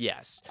 Yes.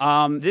 This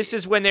This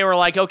is when they were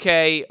like,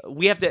 okay,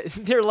 we have to.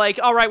 They're like,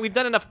 all right, we've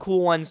done enough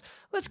cool ones.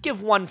 Let's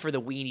give one for the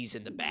weenies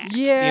in the back.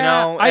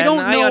 Yeah, I And don't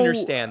know. I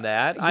understand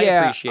that. I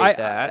appreciate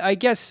that. I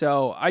guess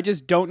so. I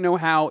just don't know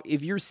how,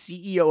 if you're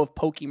CEO of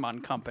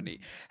Pokemon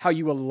Company, how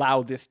you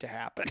allow this to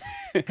happen.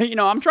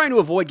 I'm trying to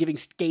avoid giving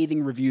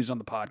scathing reviews on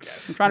the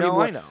podcast. I'm trying to be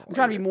more, I know. I'm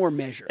trying to be more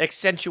measured.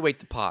 Accentuate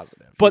the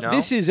positive. But you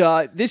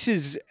know? this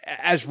is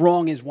as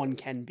wrong as one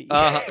can be.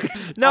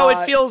 No,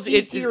 it feels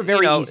E-tier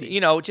very easy.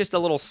 Just a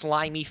little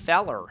slimy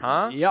feller,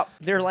 huh? Yep.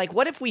 They're like,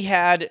 what if we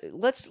had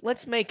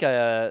let's make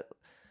a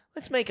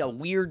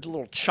weird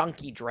little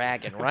chunky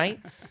dragon, right?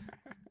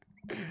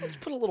 Let's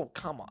put a little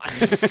cum on.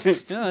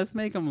 Yeah,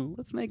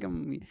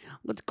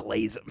 let's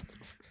glaze them.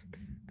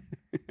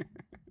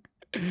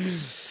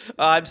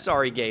 I'm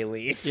sorry,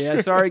 Gayleen.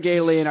 Yeah, sorry,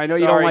 Galen. I know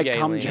you don't like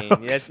cum jokes.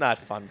 It's not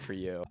fun for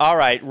you. All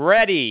right,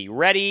 ready.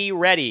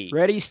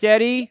 Ready,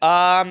 steady.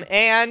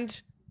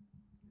 And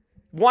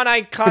one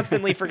I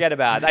constantly forget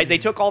about. They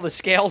took all the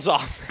scales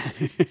off.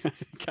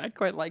 I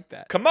quite like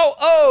that. Como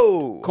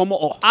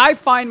I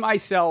find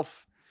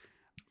myself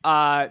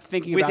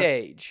thinking with about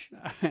age.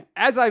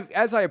 as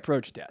I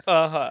approach death.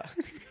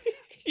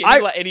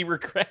 Any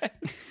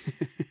regrets?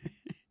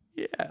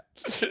 Yeah.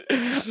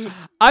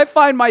 I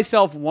find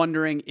myself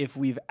wondering if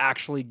we've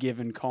actually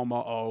given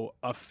Como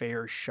a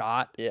fair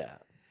shot. Yeah.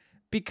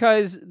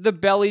 Because the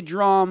belly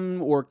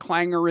drum or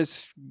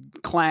clangorous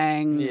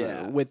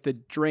clang with the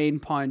drain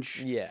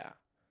punch, Yeah.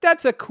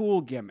 that's a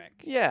cool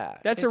gimmick. Yeah.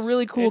 That's a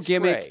really cool it's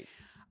gimmick. Great.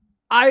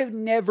 I've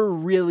never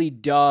really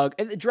dug,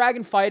 and the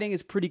dragon fighting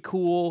is pretty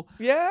cool.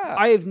 Yeah.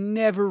 I have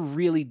never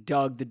really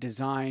dug the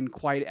design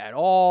quite at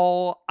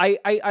all.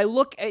 I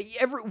look at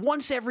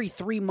once every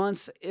 3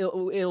 months,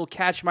 it'll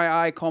catch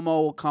my eye.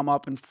 Como will come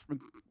up and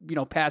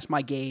pass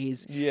my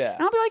gaze. Yeah.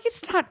 And I'll be like,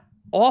 it's not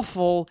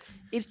awful.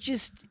 It's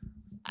just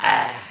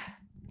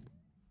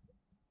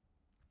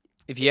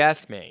If you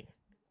ask me,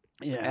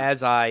 yeah.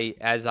 as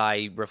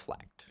I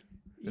reflect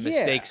the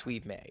mistakes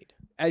we've made,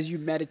 As you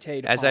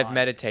meditate, as I've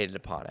meditated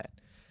upon it,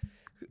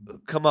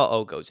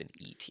 Como goes in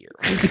E tier.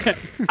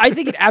 I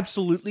think it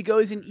absolutely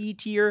goes in E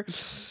tier,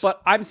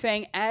 but I'm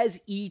saying as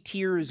E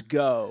tiers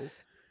go,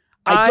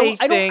 I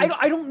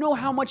don't know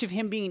how much of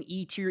him being an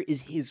E tier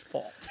is his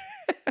fault.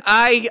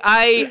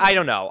 I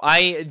don't know.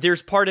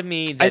 There's part of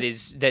me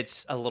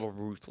that's a little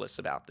ruthless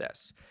about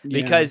this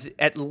because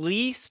at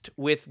least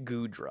with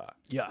Goodra,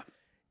 Yeah.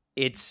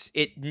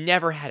 it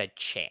never had a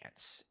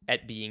chance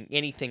at being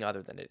anything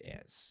other than it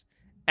is,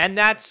 and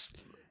that's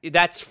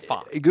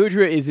fine.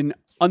 Goodra is an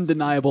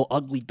undeniable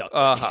ugly duck.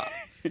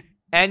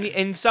 And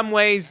in some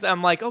ways,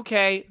 I'm like,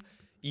 okay,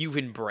 you've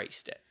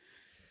embraced it.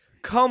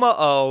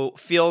 Como-O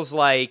feels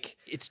like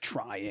It's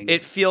trying.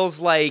 it feels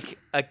like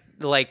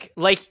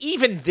like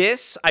even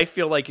this I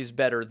feel like is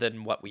better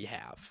than what we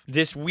have.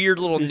 This weird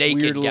little This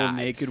naked weird guy. little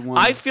naked one.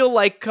 I feel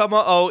like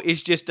Como-O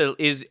is just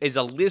is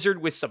a lizard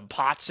with some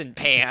pots and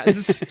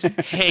pans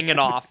hanging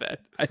off it.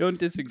 I don't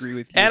disagree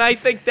with you. And I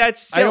think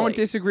that's silly. I don't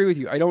disagree with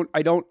you. I want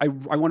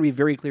to be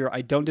very clear.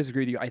 I don't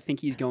disagree with you. I think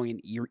he's going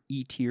in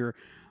E tier.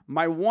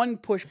 My one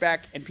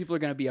pushback, and people are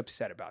going to be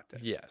upset about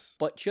this. Yes.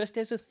 But just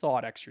as a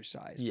thought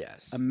exercise,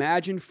 Yes.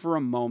 imagine for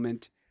a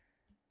moment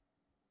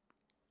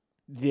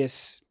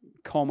this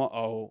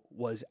Como-O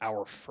was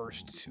our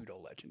first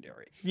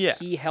pseudo-legendary. Yeah.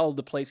 He held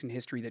the place in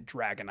history that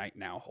Dragonite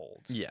now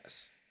holds.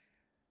 Yes.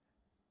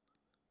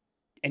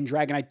 And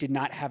Dragonite did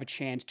not have a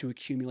chance to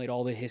accumulate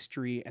all the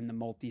history and the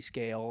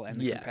multi-scale and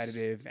the Yes.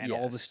 competitive and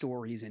all the Yes.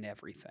 stories and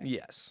everything.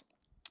 Yes.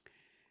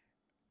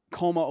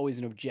 Como-O is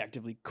an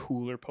objectively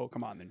cooler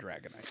Pokemon than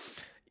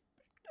Dragonite.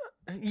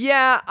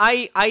 Yeah,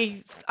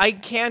 I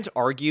can't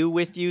argue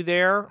with you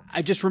there.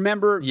 I just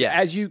remember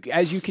Yes.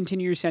 as you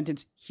continue your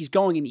sentence, he's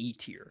going in E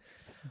tier.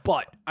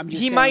 But I'm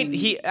just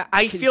saying,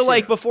 I feel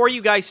like consider. before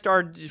you guys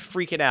start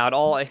freaking out,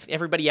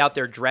 everybody out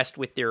there dressed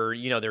with their,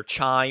 their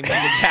chimes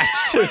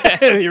attached to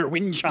them. your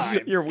wind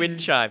chimes. Your wind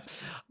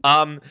chimes.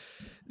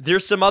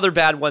 There's some other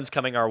bad ones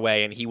coming our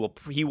way, and he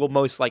will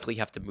most likely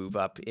have to move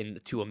up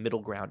into a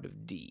middle ground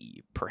of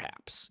D,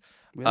 perhaps.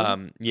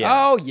 Really? Yeah.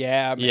 Oh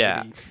yeah. Maybe.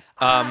 Yeah.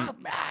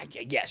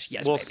 Yes.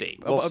 We'll maybe. see.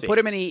 We'll see. Put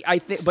him in E. I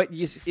think, but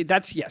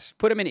that's yes.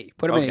 Put him in E.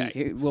 Put him Okay.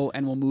 in E. We'll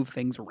move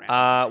things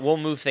around. We'll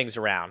move things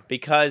around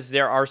because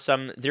there's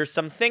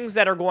some things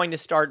that are going to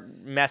start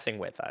messing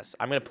with us.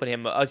 I'm going to put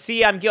him.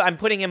 I'm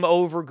putting him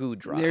over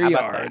Goodra. There How you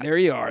about are. that? There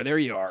you are. There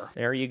you are.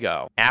 There you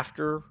go.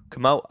 After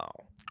Como-O,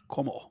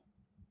 Como.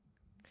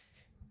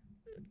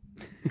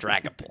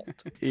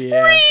 Dragapult.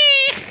 Yeah.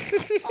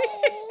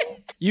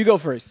 You go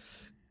first.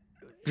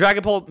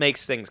 Dragapult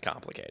makes things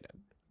complicated.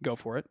 Go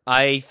for it.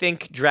 I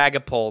think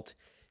Dragapult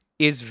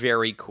is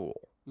very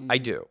cool. I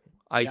do.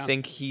 I Yeah.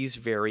 think he's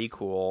very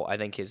cool. I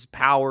think his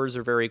powers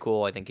are very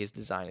cool. I think his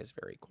design is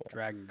very cool.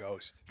 Dragon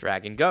Ghost.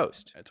 Dragon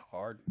Ghost. That's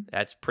hard.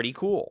 That's pretty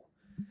cool.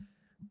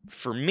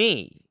 For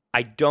me,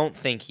 I don't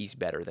think he's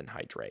better than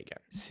Hydreigon.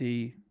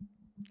 See,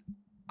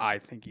 I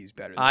think he's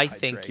better than I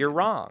think you're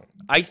wrong.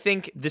 I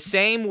think the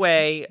same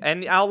way,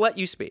 and I'll let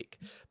you speak,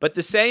 but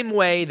the same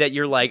way that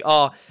you're like,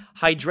 oh,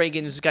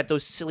 Hydreigon's got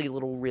those silly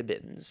little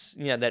ribbons,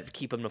 that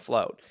keep him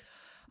afloat.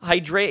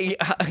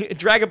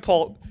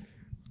 Dragapult.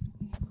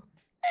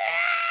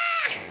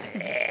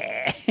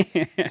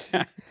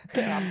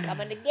 I'm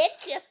coming to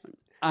get you.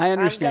 I I'm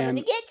understand.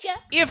 coming to get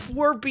you. If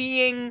we're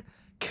being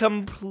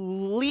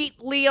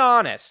completely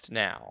honest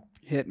now,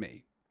 Hit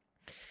me.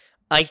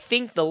 I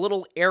think the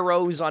little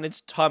arrows on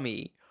its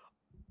tummy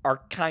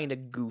are kind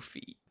of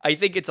goofy. I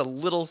think it's a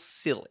little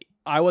silly.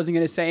 I wasn't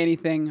going to say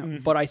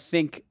anything, but I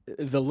think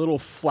the little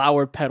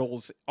flower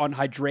petals on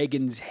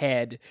Hydreigon's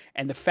head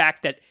and the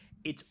fact that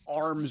its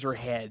arms are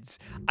heads,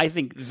 I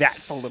think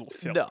that's a little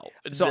silly. No.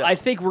 So no, I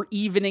think we're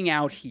evening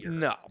out here.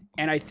 no.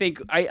 And I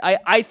think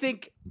I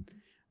think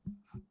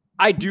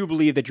I do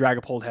believe that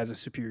Dragapult has a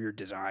superior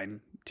design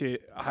to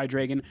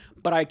Hydreigon,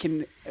 but I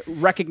can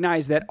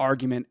recognize that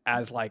argument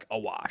as like a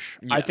wash.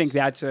 I Yes. think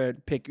that's a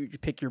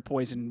pick your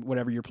poison,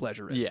 whatever your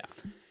pleasure is. Yeah.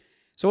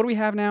 So what do we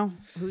have now?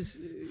 Who's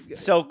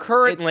So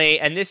currently,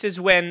 and this is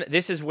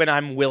when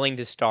I'm willing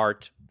to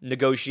start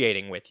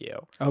negotiating with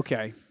you.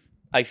 okay?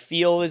 I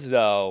feel as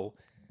though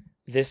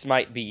this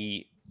might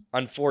be,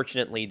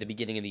 unfortunately, the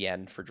beginning of the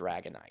end for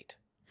Dragonite,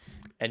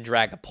 and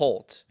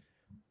Dragapult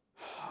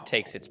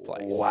takes its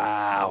place.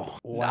 Wow.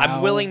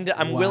 I'm willing to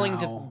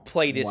Wow.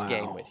 play this Wow.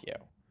 game with you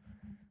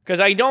because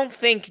I don't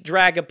think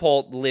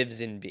Dragapult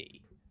lives in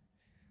B.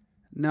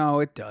 No,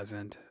 it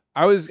doesn't.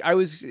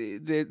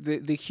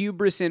 The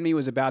hubris in me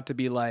was about to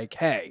be like,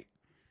 hey,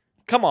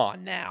 Come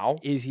on now.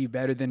 is he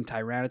better than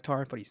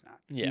Tyranitar? But he's not.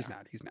 Yeah.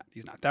 He's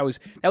not. That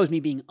was me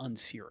being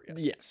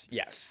unserious.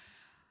 Yes.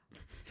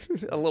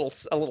 a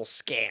little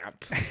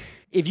scamp.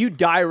 If you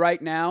die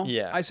right now,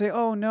 Yeah. I say,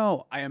 oh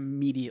no, I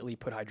immediately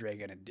put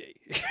Hydreigon in D.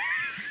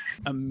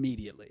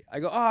 Immediately. I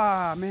go,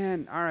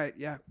 man, all right,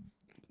 yeah.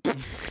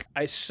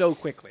 I so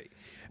quickly.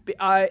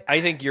 I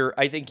think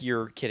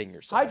you're kidding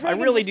yourself. I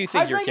really do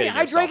think you're kidding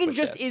yourself. Hydreigon with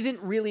just this. isn't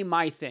really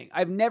my thing.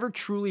 I've never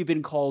truly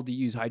been called to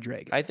use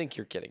Hydreigon. I think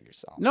you're kidding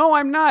yourself. No,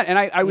 I'm not. And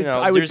I would.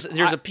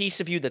 There's a piece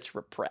of you that's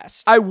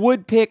repressed. I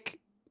would pick.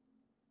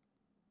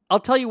 I'll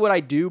tell you what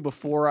I do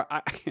before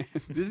I.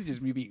 This is just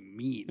me being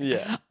mean.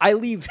 Yeah. I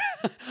leave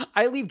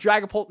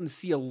Dragapult and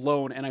C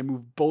alone, and I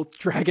move both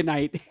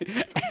Dragonite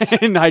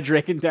and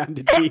Hydreigon down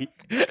to D.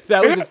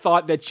 That was a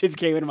thought that just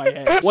came into my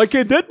head. Why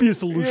can't that be a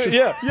solution?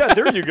 yeah.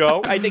 There you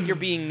go. I think you're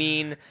being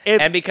mean,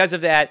 and because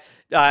of that,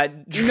 No.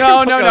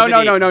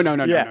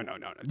 Yeah.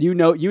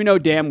 You know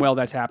damn well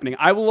that's happening.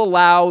 I will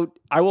allow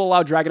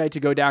Dragonite to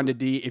go down to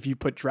D if you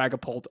put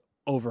Dragapult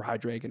over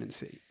Hydreigon and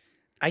C.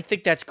 I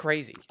think that's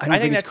crazy. I don't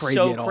think it's that's crazy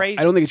so at all. crazy.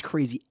 I don't think it's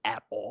crazy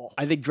at all.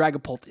 I think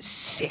Dragapult is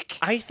sick.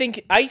 I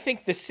think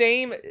the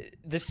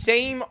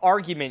same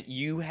argument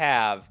you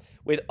have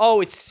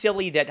it's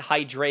silly that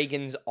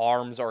Hydreigon's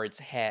arms are its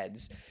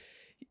heads.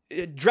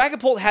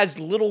 Dragapult has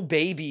little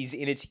babies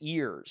in its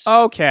ears.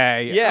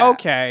 Okay. Yeah.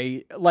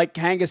 Okay. Like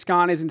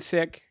Kangaskhan isn't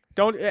sick.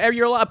 I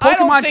Pokemon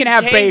don't think can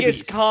have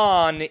babies.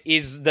 Kangaskhan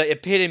is the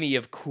epitome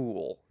of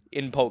cool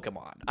in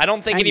Pokemon. I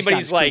don't think Kangaskhan's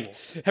anybody's like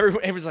cool.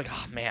 everyone's like,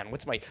 oh man,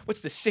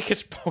 what's the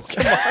sickest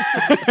Pokemon?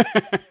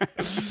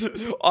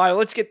 All right,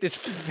 let's get this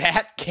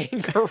fat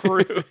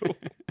kangaroo.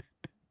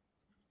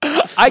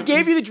 I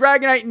gave you the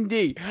Dragonite in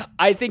D.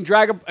 I think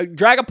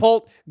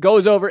Dragapult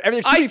goes over.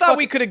 I thought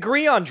we could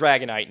agree on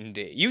Dragonite in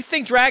D. You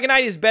think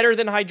Dragonite is better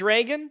than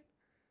Hydreigon?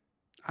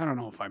 I don't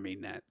know if I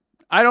mean that.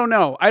 I don't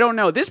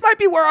know. This might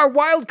be where our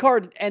wild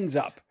card ends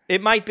up.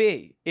 It might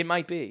be.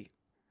 Because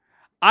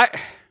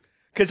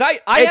I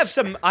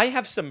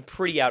have some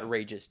pretty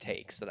outrageous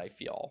takes that I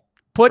feel.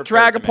 Put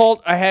prepared to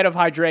Dragapult ahead of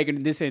Hydreigon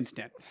in this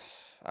instant.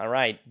 All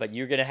right, but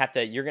you're gonna have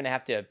to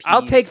appease.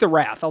 I'll take the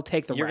wrath.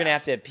 You're gonna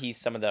have to appease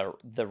some of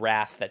the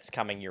wrath that's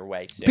coming your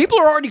way soon. People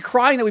are already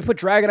crying that we put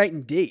Dragonite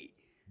in D.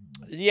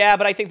 Yeah,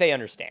 but I think they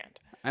understand.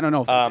 I don't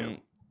know if they do.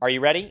 Are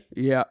you ready?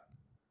 Yeah.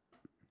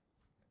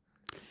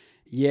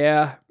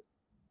 Yeah.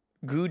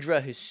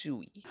 Gudra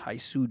Hisui.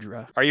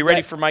 Hysudra. Are you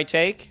ready for my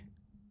take?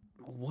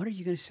 What are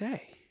you gonna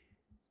say?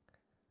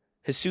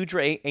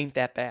 Hisudra ain't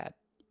that bad.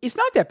 It's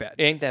not that bad.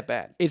 It ain't that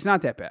bad. It's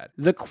not that bad.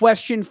 The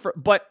question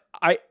but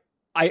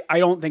I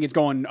don't think it's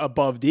going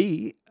above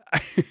D.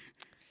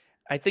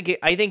 I think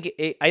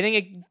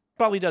it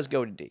probably does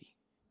go to D.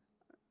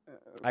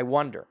 I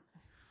wonder.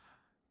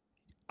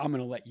 I'm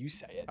gonna let you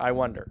say it. I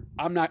wonder.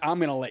 I'm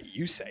gonna let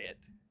you say it.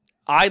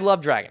 I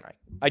love Dragonite.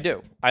 I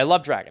do. I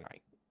love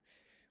Dragonite.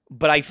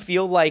 But I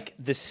feel like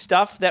the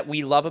stuff that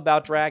we love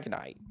about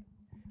Dragonite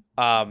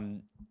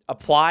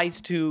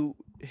applies to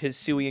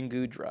Hisui and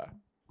Gudra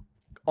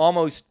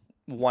almost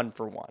one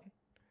for one.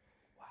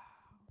 Wow.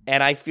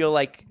 And I feel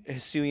like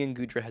Hisui and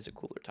Gudra has a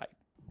cooler type.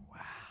 Wow.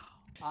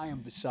 I am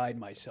beside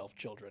myself,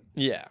 children.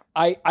 Yeah.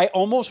 I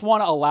almost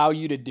want to allow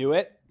you to do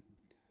it.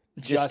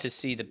 Just to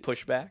see the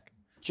pushback?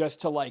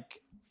 Just to like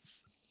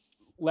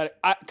let it,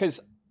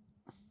 because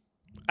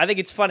I think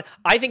it's fun.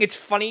 I think it's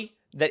funny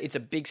that it's a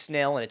big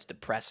snail and it's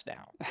depressed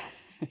now.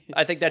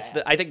 I think that's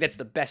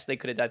the best they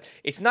could have done.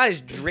 It's not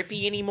as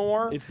drippy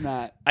anymore. It's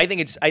not. I think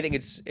it's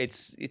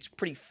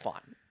pretty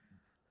fun.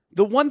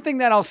 The one thing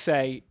that I'll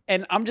say,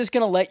 and I'm just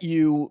gonna let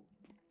you're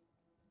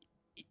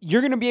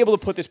gonna be able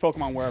to put this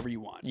Pokemon wherever you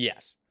want.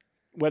 Yes.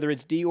 Whether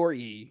it's D or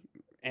E,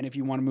 and if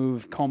you want to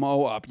move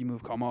Como up, you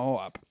move Como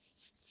up.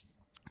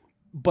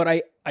 But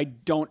I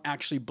don't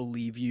actually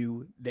believe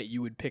you that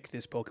you would pick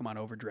this Pokemon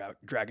over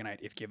Dragonite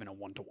if given a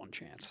 1-to-1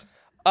 chance.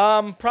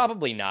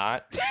 Probably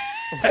not.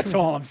 That's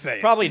all I'm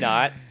saying. Probably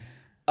not.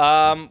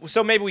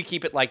 So maybe we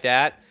keep it like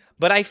that.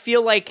 But I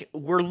feel like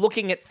we're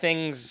looking at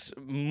things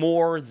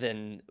more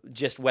than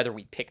just whether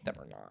we pick them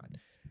or not.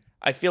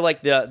 I feel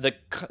like the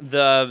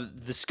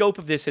scope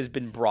of this has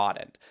been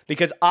broadened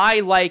because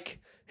I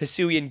like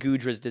Hisui and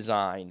Gudra's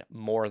design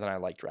more than I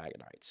like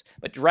Dragonite's.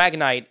 But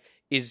Dragonite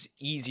is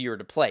easier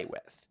to play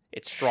with.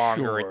 It's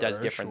stronger. It does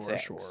different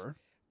things. Sure.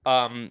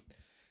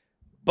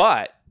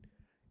 But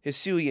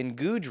Hisui and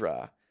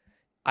Gudra,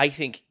 I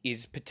think,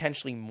 is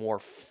potentially more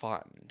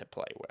fun to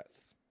play with.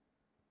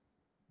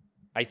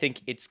 I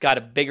think it's got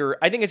a bigger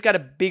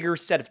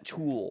set of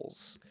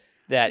tools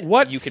that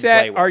what you can set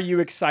play with. are you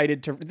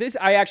excited to this?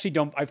 I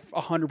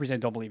 100%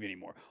 don't believe it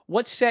anymore.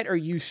 What set are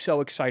you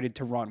so excited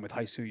to run with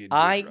Hisui and Gudra?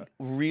 I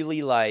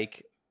really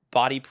like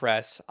Body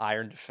Press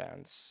Iron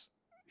Defense.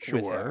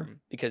 With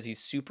him because he's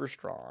super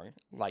strong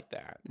like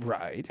that.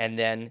 Right. And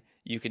then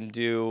you can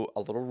do a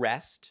little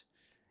rest,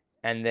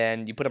 and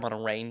then you put him on a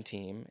rain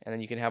team, and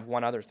then you can have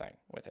one other thing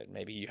with it.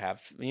 Maybe you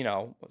have,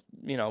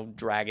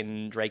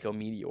 Dragon Draco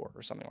Meteor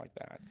or something like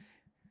that.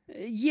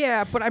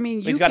 Yeah, but I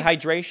mean, He's got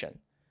hydration.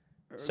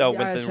 So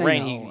with the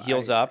rain, he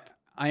heals up.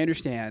 I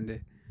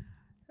understand.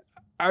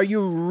 Are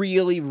you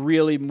really,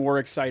 really more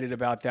excited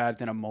about that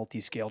than a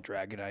multi-scale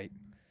Dragonite?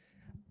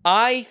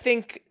 I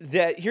think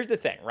that here's the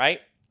thing, right?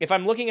 If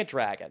I'm looking at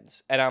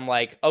dragons and I'm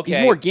like, okay,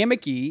 he's more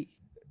gimmicky.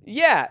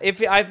 Yeah,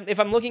 if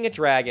I'm looking at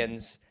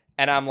dragons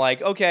and I'm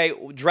like, okay,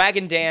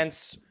 Dragon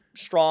Dance,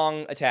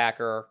 strong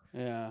attacker.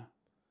 Yeah.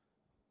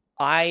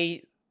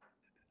 I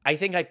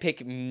think I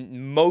pick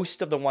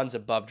most of the ones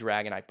above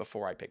Dragonite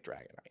before I pick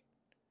Dragonite.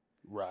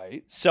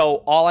 Right.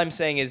 So all I'm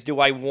saying is, do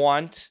I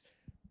want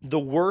the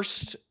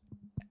worst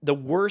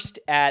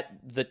at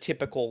the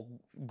typical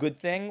good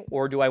thing,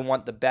 or do I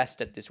want the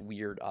best at this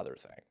weird other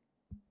thing?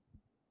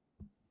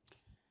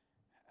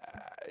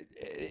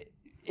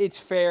 It's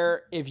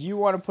fair if you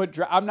want to put.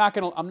 I'm not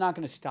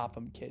gonna stop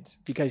him, kids,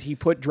 because he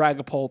put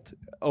Dragapult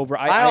over.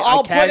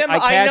 I'll put him.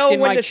 I know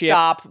when to chip.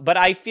 stop, but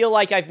I feel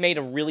like I've made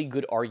a really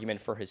good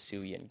argument for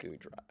Hisui and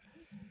Gudra.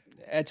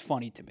 That's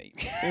funny to me.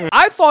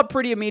 I thought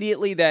pretty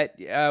immediately that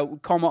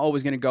Como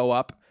was going to go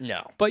up.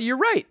 No, but you're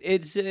right.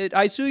 It's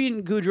Hisui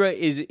and Gudra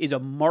is a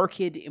marked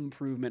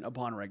improvement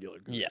upon regular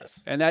Gudra.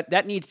 Yes, and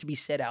that needs to be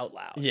said out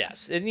loud.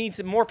 Yes, it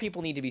needs more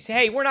people need to be saying,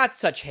 "Hey, we're not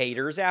such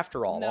haters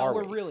after all, are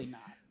we?" No, we're really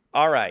not.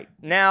 All right,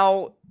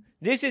 now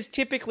This is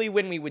typically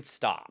when we would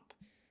stop.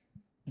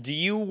 Do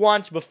you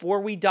want,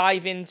 before we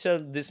dive into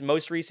this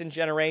most recent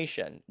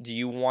generation, do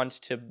you want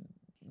to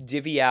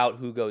divvy out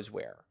who goes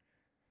where?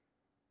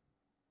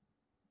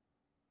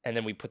 And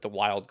then we put the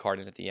wild card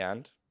in at the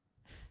end?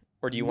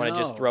 Or do you want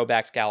to just throw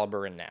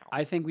Baxcalibur in now?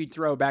 I think we'd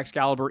throw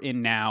Baxcalibur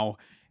in now,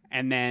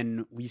 and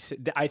then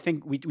I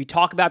think we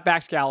talk about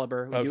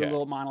Baxcalibur, we do a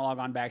little monologue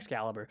on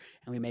Baxcalibur,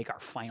 and we make our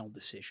final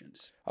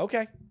decisions.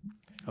 Okay.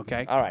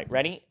 Okay? All right,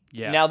 ready?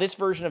 Yeah. Now, this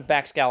version of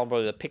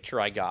Baxcalibur, the picture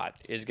I got,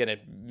 is going to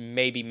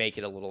maybe make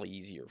it a little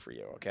easier for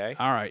you, okay?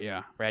 All right,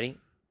 yeah. Ready?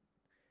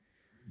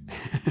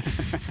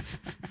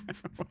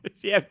 What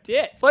does he have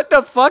tits? What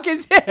the fuck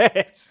is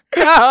this?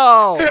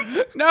 No,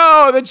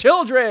 the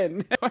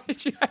children.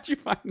 How'd you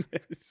find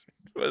this?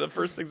 One of the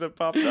first things that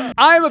popped up.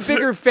 I'm a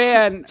bigger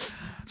fan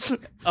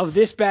of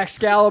this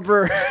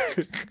Baxcalibur.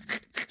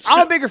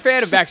 I'm a bigger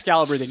fan of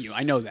Baxcalibur than you.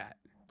 I know that.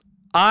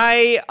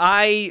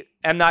 I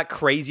am not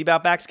crazy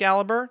about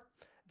Baxcalibur.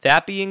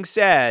 That being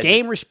said,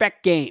 Game,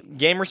 respect, game.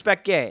 Game,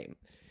 respect, game.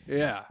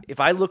 Yeah. If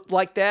I looked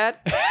like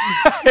that,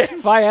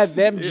 if I had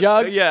them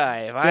jugs,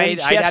 yeah, I'd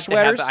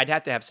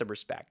have to have some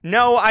respect.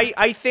 No,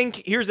 I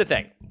think here's the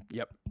thing.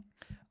 Yep.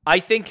 I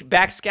think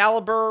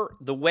Baxcalibur,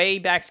 the way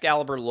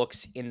Baxcalibur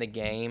looks in the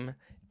game,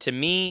 to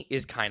me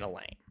is kind of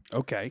lame.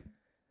 Okay.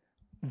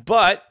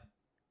 But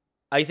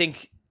I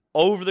think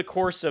over the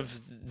course of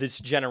this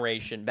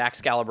generation,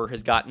 Baxcalibur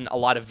has gotten a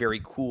lot of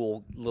very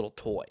cool little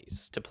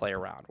toys to play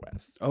around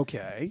with.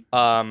 Okay.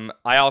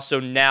 I also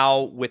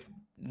now, with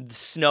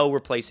snow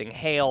replacing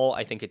hail,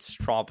 I think it's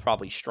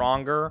probably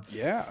stronger.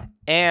 Yeah.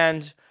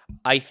 And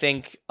I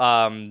think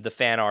the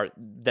fan art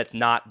that's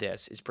not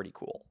this is pretty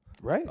cool.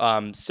 Right.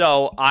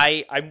 So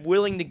I'm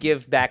willing to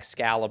give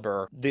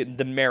Baxcalibur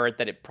the merit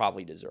that it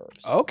probably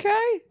deserves.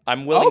 Okay.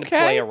 I'm willing to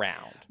play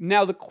around.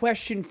 Now, the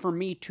question for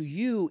me to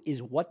you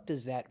is, what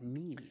does that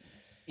mean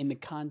in the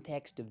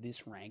context of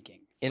this ranking?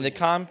 In the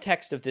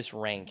context of this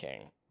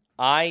ranking,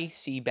 I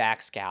see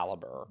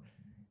Baxcalibur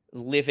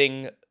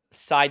living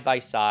side by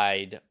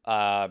side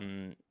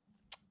Hydreigon.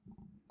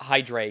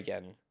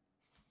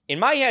 In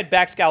my head,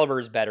 Baxcalibur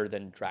is better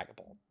than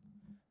Dragapult.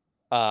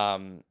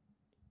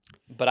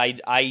 But I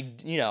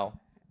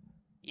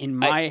in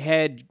my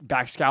head,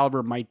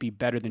 Baxcalibur might be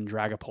better than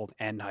Dragapult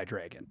and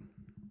Hydreigon.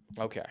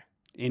 Okay.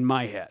 In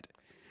my head.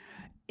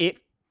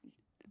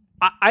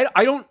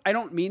 I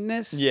don't mean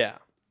this. Yeah.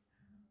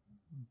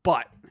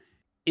 But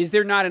is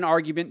there not an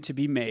argument to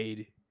be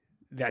made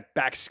that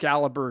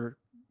Baxcalibur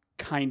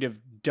kind of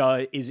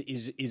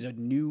is a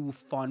new,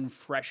 fun,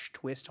 fresh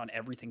twist on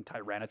everything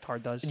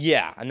Tyranitar does?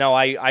 Yeah. No,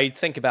 I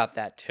think about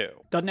that too.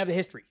 Doesn't have the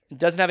history.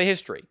 Doesn't have a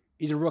history.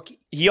 He's a rookie.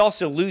 He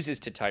also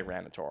loses to Tar.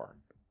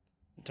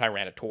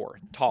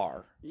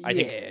 I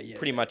think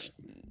pretty much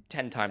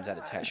 10 times out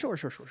of 10. Sure.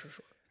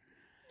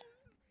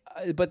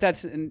 But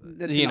that's an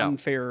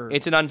unfair.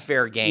 It's an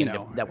unfair game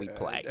that we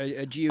play.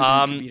 A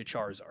Geodude can beat a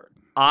Charizard.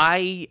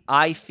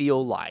 I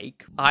feel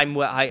like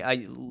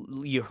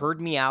you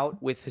heard me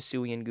out with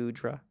Hisuian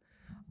Gudra.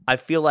 I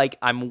feel like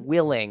I'm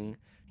willing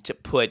to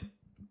put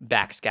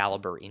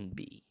Baxcalibur in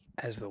B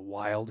as the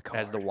wild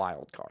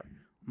card.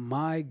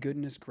 My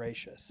goodness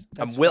gracious!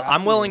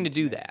 I'm willing to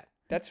do that.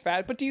 That's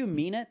fat. But do you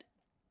mean it?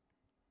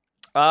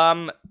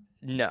 No,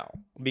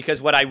 because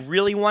what I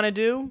really want to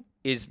do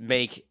is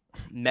make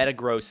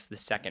Metagross the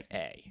second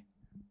A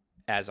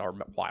as our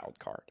wild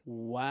card.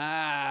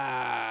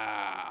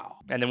 Wow.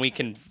 And then we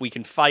can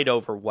fight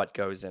over what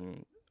goes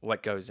in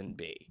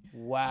B.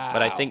 Wow.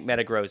 But I think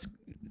Metagross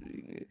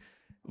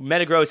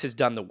has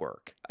done the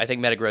work. I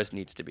think Metagross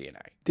needs to be an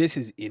A. This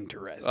is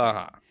interesting.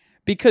 Uh-huh.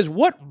 Because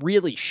what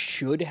really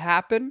should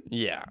happen?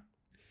 Yeah.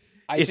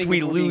 If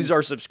we lose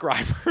our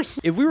subscribers.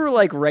 If we were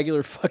like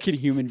regular fucking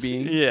human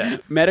beings, yeah.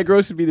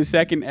 Metagross would be the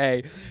second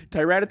A,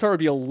 Tyranitar would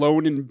be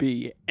alone in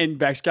B, and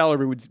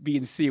Baxcalibur would be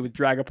in C with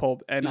Dragapult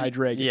and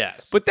Hydreigon.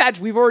 Yes. But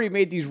we've already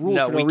made these rules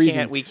for no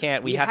reason. We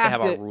can't. We have to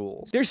have our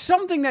rules. There's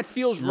something that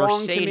feels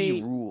wrong to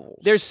me. Rules.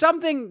 There's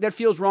something that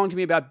feels wrong to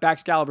me about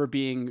Baxcalibur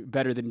being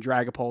better than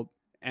Dragapult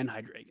and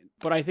Hydreigon.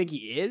 But I think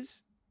he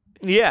is.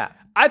 Yeah.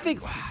 I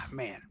think,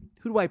 man.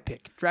 Who do I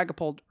pick?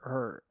 Dragapult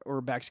or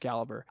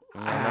Baxcalibur?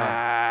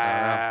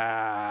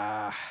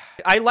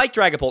 I like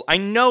Dragapult. I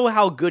know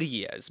how good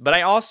he is, but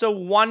I also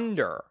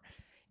wonder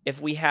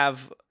if we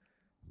have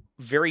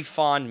very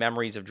fond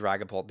memories of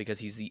Dragapult because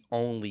he's the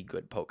only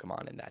good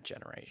Pokemon in that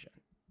generation.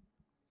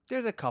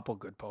 There's a couple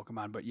good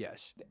Pokemon, but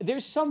yes.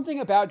 There's something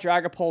about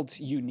Dragapult's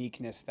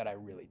uniqueness that I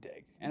really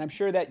dig. And I'm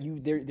sure that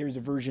there's a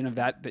version of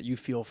that you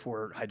feel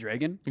for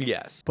Hydreigon.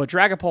 Yes. But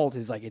Dragapult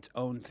is like its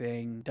own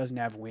thing. Doesn't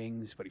have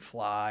wings, but he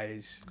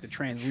flies. The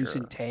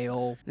translucent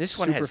tail. This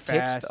one has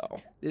fast. tits, though.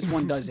 This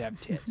one does have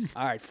tits.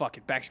 All right, fuck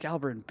it.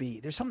 Baxcalibur and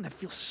B. There's something that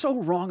feels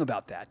so wrong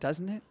about that,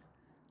 doesn't it?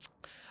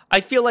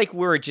 I feel like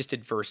we're just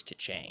adverse to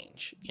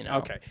change,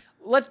 Okay.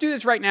 Let's do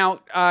this right now.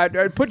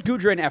 Put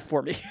Gudra in F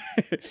for me.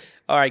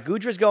 All right,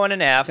 Gudra's going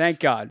in F. Thank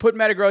God. Put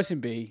Metagross in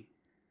B.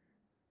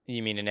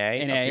 You mean an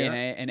A? An up A, here? an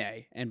A, an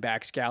A, and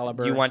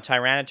Baxcalibur. Do you want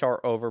Tyranitar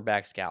over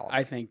Baxcalibur?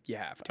 I think you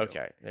have to.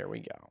 Okay, there we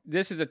go.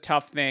 This is a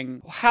tough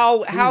thing.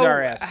 How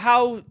our S?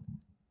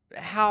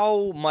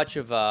 how much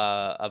of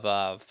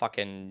a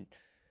fucking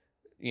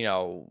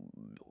normie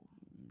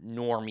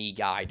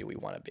guy do we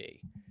want to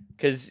be?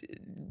 Because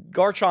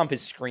Garchomp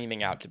is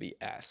screaming out to be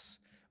S,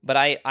 but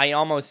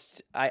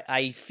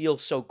I feel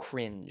so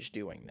cringe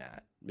doing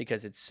that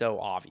because it's so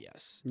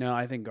obvious. No,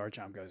 I think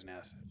Garchomp goes an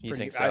S. You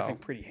think I so?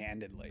 think pretty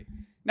handedly.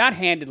 Not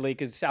handedly,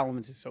 because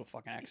Salamence is so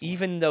fucking excellent.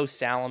 Even though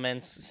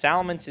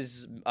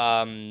Salamance's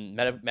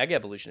Mega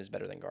Evolution is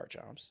better than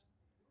Garchomp's.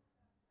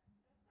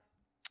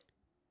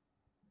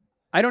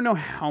 I don't know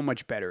how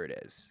much better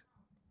it is.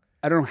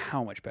 We're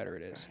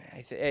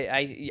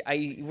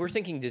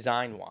thinking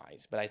design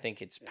wise, but I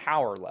think its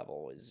power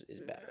level is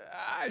better.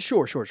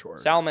 Sure.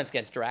 Salamence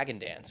gets Dragon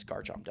Dance,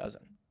 Garchomp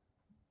doesn't.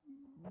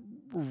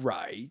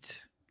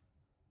 Right.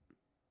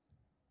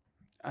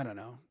 I don't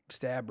know.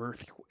 Stab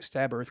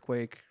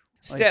Earthquake.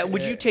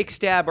 Would you take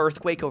Stab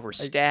Earthquake over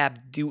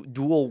Stab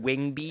Dual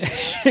Wing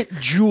Beat?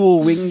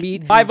 Jewel Wing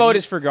Beat? My vote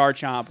is for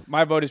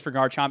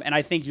Garchomp, and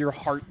I think your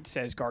heart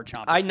says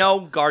Garchomp. I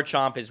know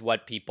Garchomp is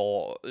what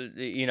people,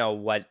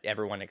 what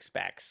everyone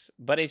expects,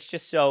 but it's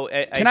just so.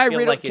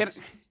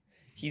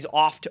 He's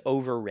oft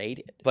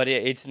overrated, but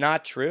it's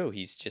not true.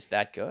 He's just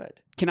that good.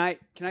 Can I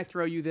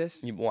throw you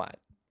this? What?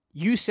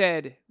 You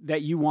said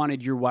that you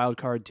wanted your wild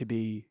card to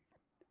be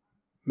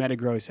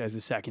Metagross as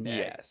the second A.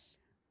 Yes.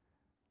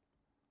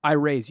 I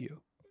raise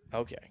you.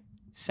 Okay.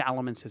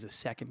 Salamence as a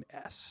second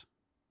S.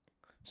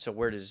 So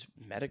where does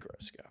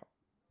Metagross go?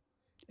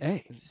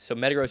 A. So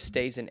Metagross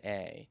stays in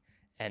A,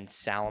 and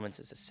Salamence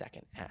is a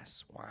second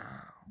S.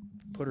 Wow.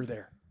 Put her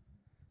there.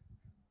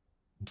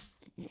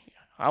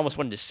 I almost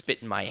wanted to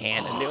spit in my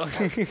hand and do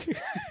it.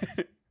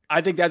 I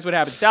think that's what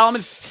happened.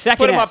 Salamence, second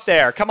Put him S. up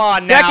there. Come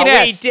on Second now.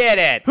 S. We did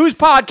it. Whose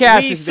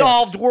podcast We is this?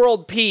 solved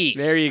world peace.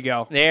 There you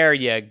go. There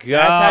you go.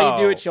 That's how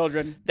you do it,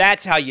 children.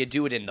 That's how you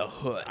do it in the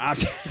hood. I'm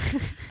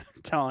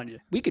telling you.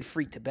 We could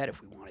freak to bed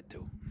if we wanted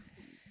to.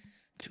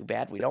 Too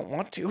bad we don't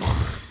want to.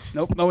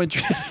 Nope, no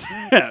interest.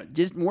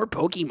 Just more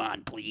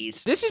Pokemon,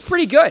 please. This is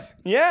pretty good.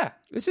 Yeah.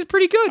 This is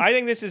pretty good. I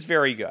think this is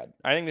very good.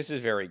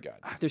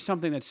 There's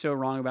something that's so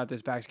wrong about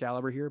this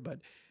Baxcalibur here, but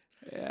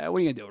what are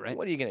you going to do, right?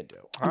 What are you going to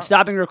do? Huh? I'm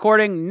stopping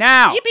recording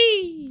now.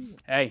 Yippee!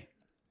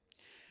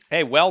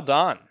 Hey, well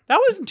done. that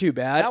wasn't too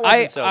bad. That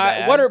wasn't so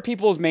bad. What are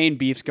people's main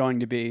beefs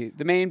going to be?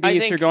 The main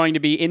beefs are going to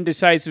be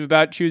indecisive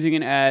about choosing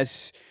an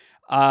S,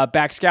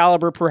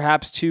 Baxcalibur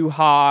perhaps too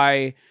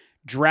high,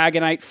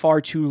 Dragonite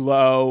far too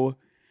low,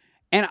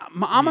 and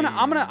I'm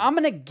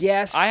gonna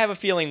guess. I have a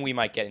feeling we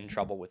might get in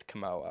trouble with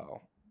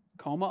Komodo.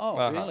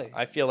 Really?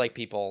 I feel like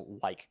people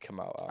like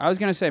Komodo. I was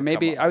gonna say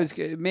maybe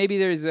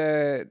there's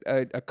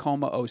a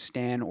Como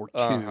stan or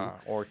two,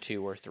 or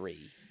 2 or 3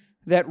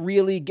 that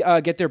really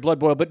get their blood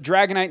boiled. But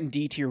Dragonite and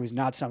D tier was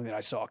not something that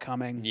I saw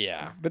coming.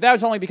 Yeah, but that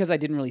was only because I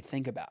didn't really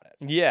think about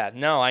it. Yeah,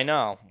 no, I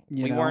know.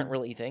 We know? weren't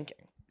really thinking.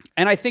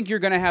 And I think you're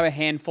gonna have a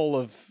handful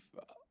of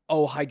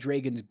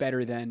Hydreigon's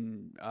better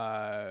than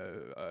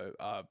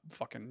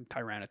fucking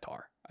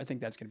Tyranitar. I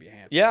think that's gonna be a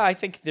handful. Yeah, I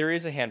think there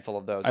is a handful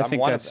of those. I'm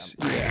one of them.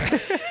 Yeah.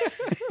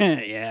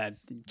 Yeah,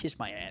 kiss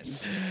my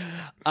ass.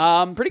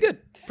 Pretty good.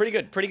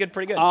 You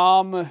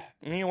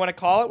want to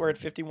call it? We're at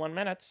 51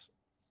 minutes.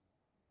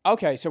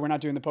 Okay, so we're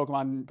not doing the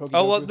Pokemon.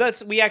 Oh well,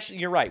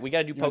 you're right. We got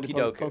to do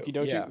Pokidoku.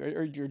 Pokidoku, yeah.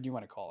 or do you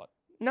want to call it?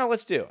 No,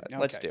 let's do it. Okay.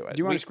 Let's do it.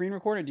 Do you want to screen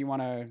record it? Or do you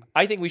want to?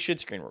 I think we should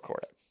screen record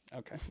it.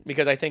 Okay.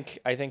 Because I think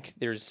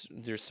there's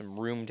some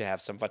room to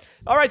have some fun.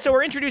 All right, so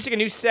we're introducing a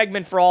new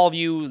segment for all of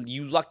you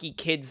lucky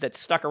kids that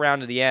stuck around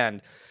to the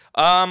end.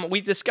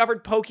 We've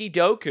discovered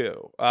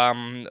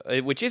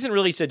Pokidoku, which isn't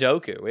really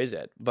Sudoku, is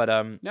it? But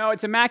no,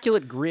 it's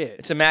Immaculate Grid.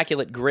 It's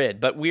Immaculate Grid,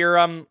 but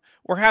we're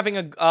having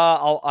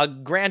a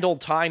grand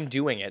old time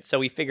doing it. So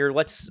we figure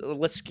let's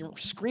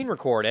screen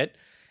record it.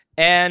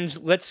 And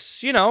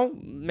let's,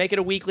 make it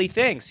a weekly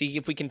thing. See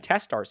if we can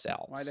test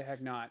ourselves. Why the heck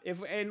not?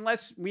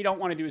 Unless we don't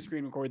want to do a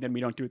screen record, then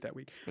we don't do it that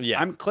week. Yeah.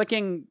 I'm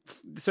clicking.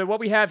 So what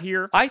we have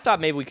here. I thought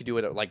maybe we could do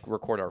it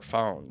record our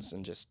phones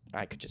and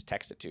I could just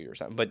text it to you or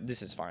something. But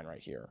this is fine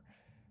right here.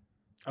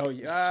 Oh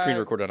yeah. Screen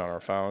record it on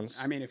our phones.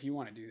 I mean, if you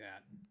want to do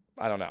that.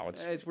 I don't know.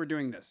 We're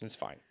doing this. It's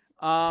fine.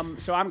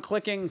 So I'm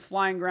clicking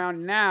Flying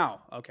Ground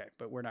now. Okay,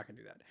 but we're not going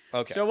to do that.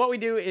 Okay. So what we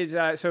do is,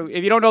 so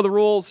if you don't know the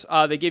rules,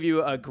 they give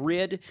you a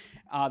grid.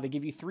 They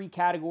give you 3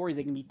 categories.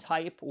 They can be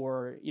type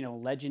or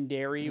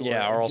legendary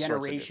or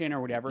generation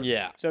or whatever.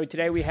 Yeah. So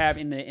today we have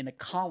in the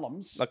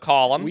columns. The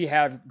columns. We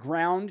have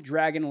ground,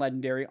 dragon,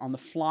 legendary. On the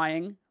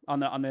flying,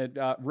 on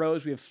the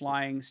rows, we have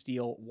flying,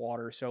 steel,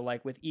 water. So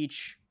with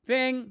each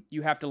thing,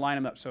 you have to line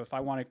them up. So if I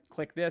want to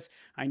click this,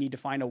 I need to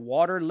find a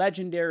water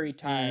legendary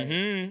type.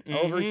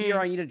 Over here,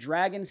 I need a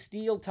dragon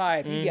steel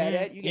type. You get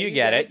it. You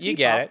get it.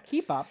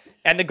 Keep up.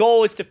 And the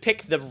goal is to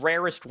pick the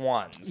rarest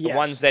ones, the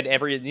ones that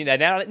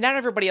not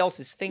everybody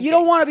else is thinking. You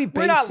don't want to be basic.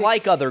 We're not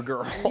like other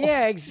girls.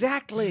 Yeah,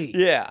 exactly.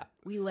 Yeah.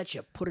 We let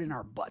you put it in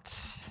our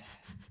butts.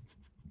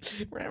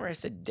 Remember I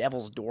said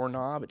Devil's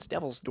Doorknob? It's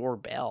Devil's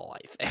Doorbell, I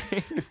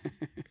think.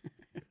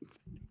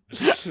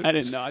 I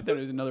didn't know. I thought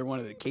it was another one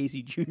of the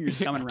Casey Juniors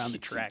coming around the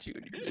track.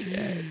 Juniors,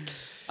 yeah.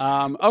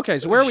 Okay,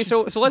 so where are we?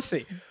 So let's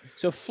see.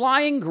 So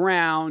flying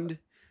ground.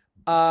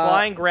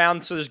 Flying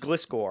ground, so there's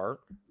Gliscor.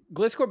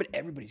 Gliscor, but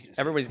everybody's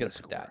going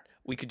to put that.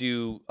 We could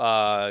do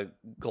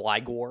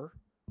Gligar.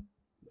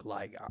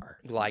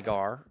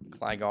 Gligar.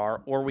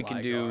 Or we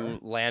can do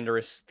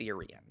Landorus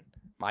Therian.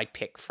 My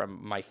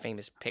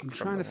famous pick I'm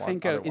from trying to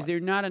think of, is there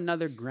not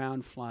another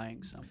ground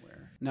flying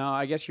somewhere? No,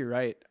 I guess you're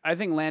right. I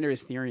think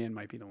Landorus Therian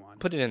might be the one.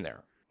 Put it in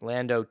there.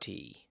 Lando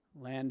T.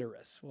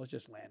 Landorus. Well, it's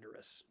just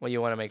Landorus. Well,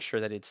 you want to make sure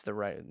that it's the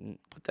right.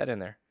 Put that in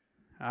there.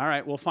 All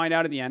right, we'll find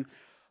out at the end.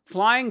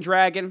 Flying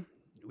Dragon.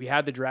 We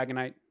had the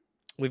Dragonite.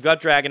 We've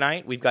got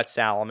Dragonite. We've got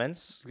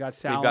Salamence. We've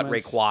got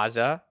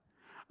Rayquaza.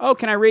 Oh,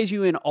 can I raise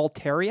you in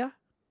Altaria?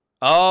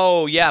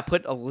 Oh, yeah.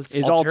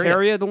 Is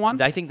Altaria the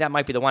one? I think that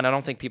might be the one. I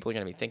don't think people are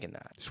going to be thinking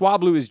that.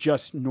 Swablu is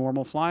just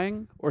normal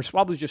flying? Or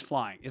Swablu's just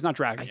flying? It's not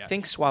Dragon yet. I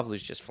think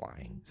Swablu's just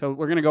flying. So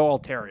we're going to go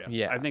Altaria.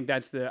 Yeah. I think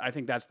that's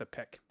the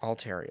pick.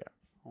 Altaria.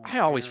 I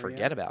always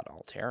forget about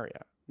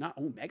Altaria. Not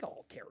Mega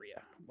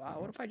Altaria. Wow,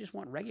 what if I just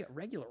want regular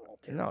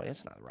Altaria? No,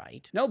 it's not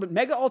right. No, but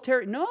Mega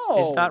Altaria, no.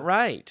 It's not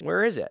right.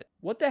 Where is it?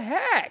 What the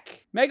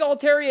heck? Mega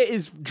Altaria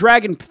is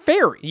Dragon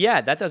Fairy.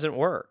 Yeah, that doesn't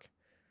work.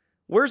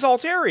 Where's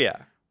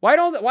Altaria?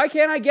 Why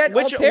can't I get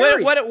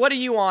Altaria? What are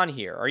you on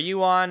here? Are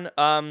you on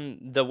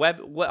the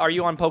web? Are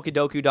you on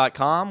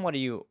Pokedoku.com? What are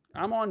you?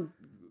 I'm on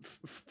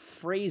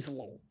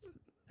Phraselol.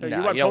 No,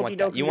 you don't want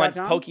that. You want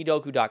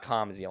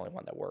Pokedoku.com is the only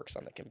one that works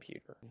on the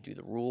computer. Do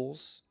the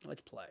rules.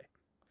 Let's play.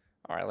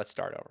 All right, let's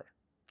start over.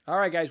 All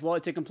right, guys. Well,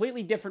 it's a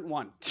completely different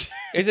one.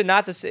 Is it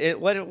not the same?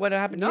 What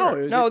happened no,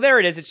 here? No, there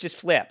it is. It's just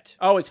flipped.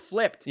 Oh, it's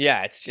flipped.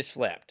 Yeah, it's just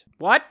flipped.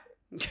 What?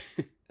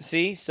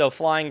 See? So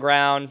flying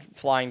ground,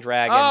 flying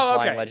dragon,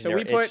 flying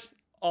legendary. So we put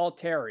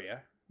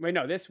Altaria. Wait,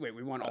 no, this way.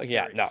 We want Altaria.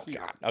 Yeah, no, here.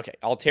 God. Okay,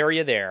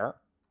 Altaria there.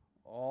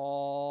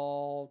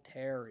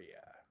 Altaria.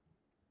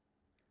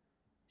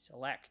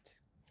 Select.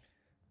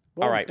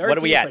 Boom, all right, what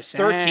are we at?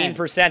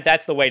 13%.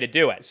 That's the way to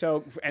do it.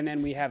 So, and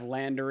then we have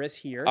Landorus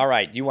here. All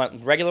right, do you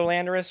want regular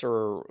Landorus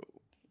or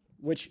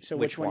which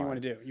one you want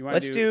to do?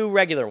 Let's do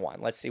regular one.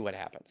 Let's see what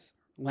happens.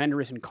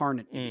 Landorus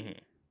Incarnate. Mm-hmm.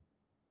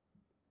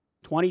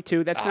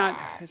 22. That's not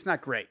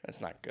great. That's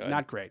not good.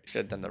 Not great.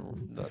 Should have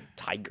done the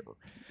tiger.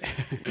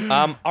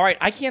 All right,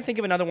 I can't think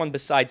of another one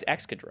besides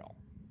Excadrill.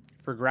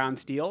 For ground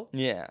steel?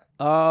 Yeah.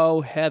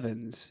 Oh,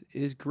 heavens.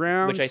 Is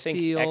ground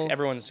steel... Which I think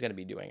everyone's going to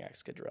be doing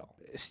Excadrill.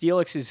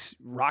 Steelix is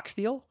rock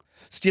steel?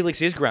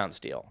 Steelix is ground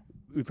steel.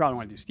 We probably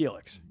want to do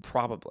Steelix.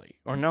 Probably.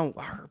 Or no,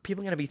 are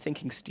people going to be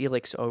thinking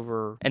Steelix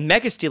over... And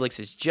Mega Steelix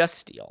is just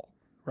steel.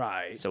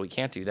 Right. So we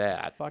can't do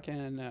that.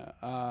 Fucking...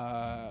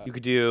 you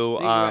could do...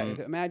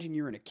 imagine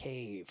you're in a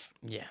cave.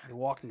 Yeah. You're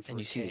walking through and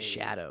you see the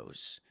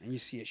shadows. And you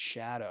see a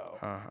shadow.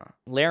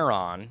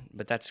 Laron,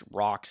 but that's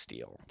rock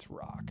steel. It's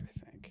rock, I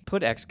think.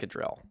 Put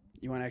Excadrill.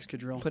 You want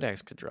Excadrill? Put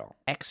Excadrill.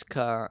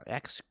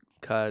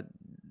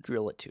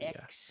 Drill it to you.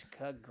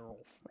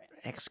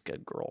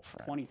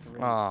 Ex-girlfriend.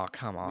 23. Oh,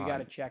 come on. We got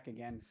to check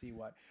again to see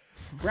what.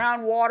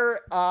 Groundwater,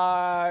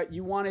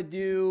 you want to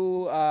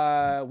do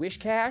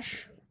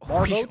Wishcash?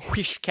 Barboach?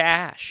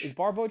 Wishcash. Is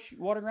Barboach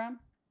water ground?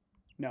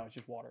 No, it's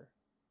just water.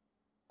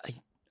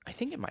 I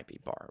think it might be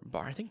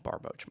I think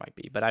Barboach might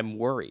be, but I'm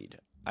worried.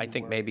 I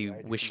think maybe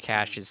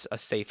Wishcash is a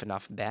safe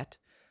enough bet.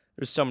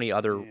 There's so many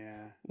other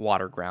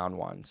water ground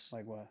ones.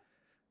 Like what?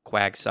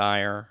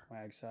 Quagsire.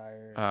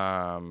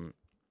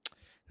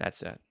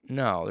 That's it.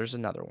 No, there's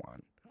another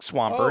one.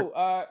 Swampert.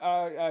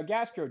 Oh,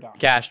 Gastrodon.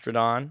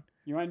 Gastrodon.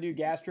 You want to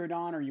do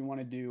Gastrodon, or you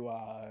want to do?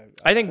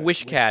 I think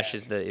Wishcash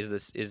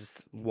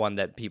is one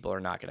that people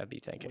are not going to be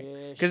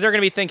thinking because they're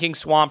going to be thinking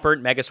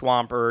Swampert, Mega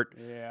Swampert.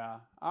 Yeah.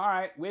 All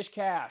right,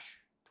 Wishcash.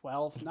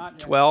 12, not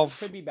 12.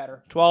 Could be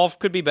better. 12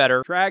 could be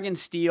better. Dragon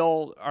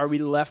Steel. Are we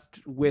left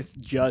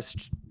with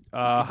just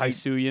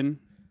Hisuian?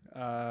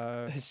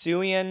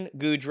 Hisuian,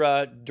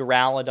 Gudra,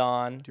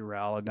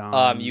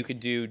 Duraludon. You could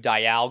do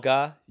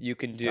Dialga. You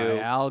could do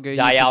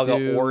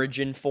Dialga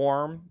Origin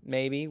Form,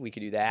 maybe. We could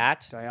do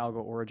that.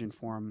 Dialga Origin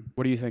Form.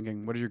 What are you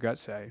thinking? What does your gut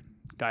say?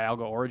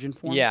 Dialga Origin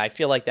Form? Yeah, I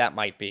feel like that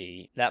might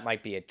be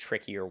a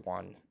trickier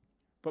one.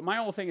 But my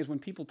whole thing is when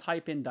people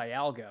type in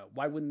Dialga,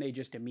 why wouldn't they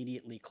just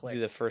immediately click? Do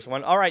the first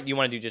one. All right, you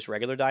want to do just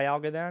regular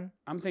Dialga then?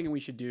 I'm thinking we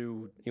should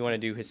do... You want to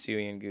do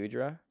Hisuian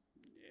Gudra?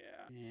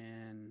 Yeah.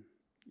 And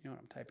you know what?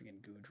 I'm typing in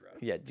Gudra.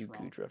 Yeah, do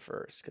Gudra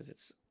first because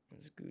it's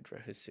Gudra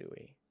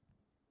Hisui.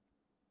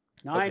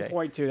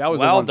 9.2. That was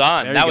well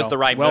done. That was the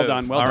right well move.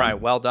 Done. Well All done. right,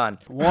 well done.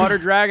 Water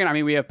Dragon. I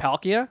mean, we have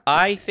Palkia.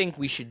 I think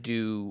we should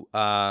do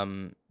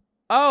Kingdra.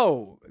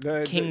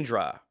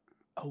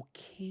 Oh,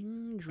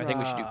 Kingdra. I think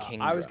we should do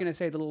Kingdra. I was going to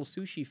say the little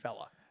sushi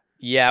fella.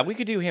 Yeah, we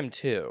could do him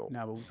too.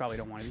 No, but we probably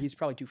don't want him. He's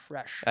probably too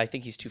fresh. I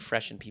think he's too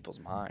fresh in people's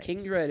minds.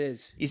 Kingdra it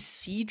is. Is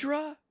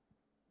Seadra?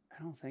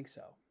 I don't think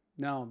so.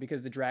 No,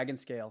 because the dragon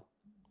scale.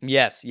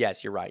 Yes,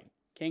 you're right.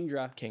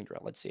 Kingdra.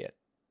 Let's see it.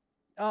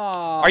 Oh,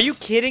 Are you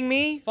kidding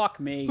me? fuck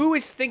me? Who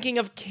is thinking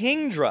of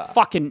Kingdra?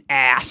 Fucking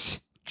ass.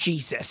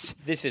 Jesus.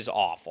 This is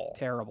awful.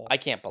 Terrible. I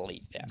can't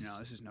believe this. No,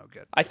 this is no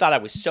good. I thought I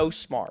was so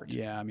smart.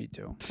 Yeah, me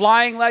too.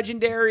 Flying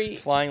Legendary.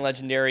 Flying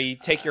Legendary,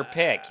 take your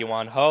pick. You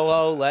want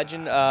Ho-Ho,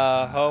 Legend,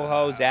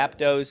 Ho-Ho,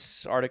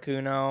 Zapdos,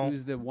 Articuno.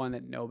 Who's the one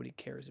that nobody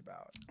cares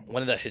about?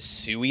 One of the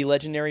Hisui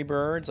Legendary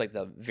birds, like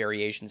the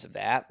variations of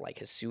that, like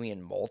Hisui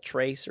and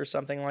Moltres or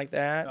something like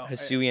that. Oh,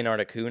 Hisui and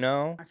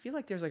Articuno. I feel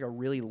like there's like a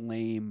really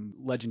lame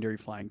legendary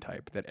flying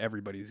type that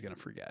everybody's going to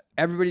forget.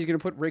 Everybody's going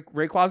to put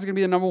Rayquaza is going to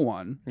be the number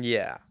one.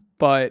 Yeah.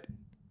 But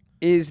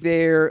is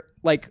there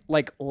like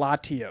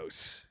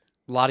Latios?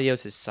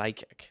 Latios is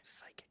psychic.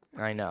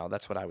 I know.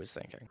 That's what I was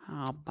thinking. How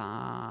How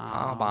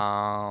about?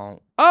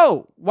 about...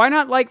 Oh, why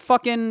not like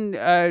fucking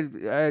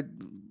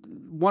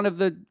one of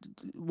the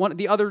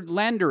other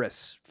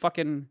Landorus?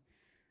 Fucking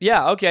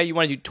Yeah, okay. You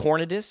want to do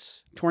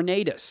Tornadus?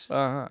 Tornadus.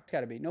 Uh-huh. It's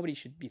got to be. Nobody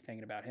should be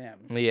thinking about him.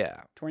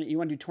 Yeah. You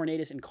want to do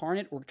Tornadus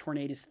Incarnate or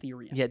Tornadus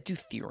Therian? Yeah, do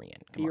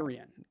Therian. Come on.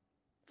 Therian.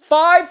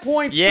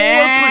 5.4%.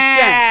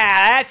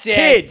 Yeah, that's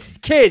it.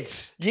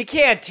 Kids. You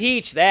can't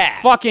teach that.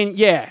 Fucking,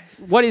 yeah.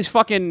 What is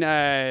fucking,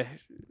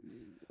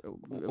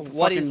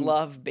 What is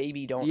love,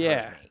 baby? Don't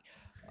Yeah. hurt me.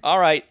 All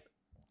right.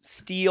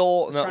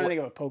 Steel. I'm trying to think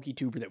of a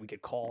PokeTuber that we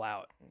could call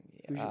out.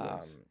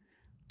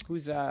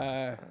 Who's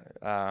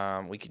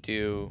we could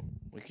do.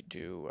 who's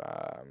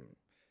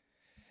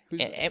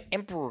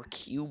Emperor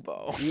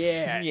Cubo.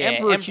 yeah, Yeah,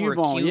 Emperor Emperor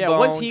Cubone. Yeah, Cubone,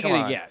 what's he come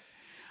gonna on. get?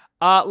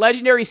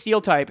 Legendary Steel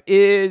type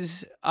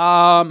is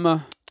I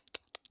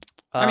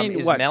mean,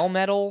 is what?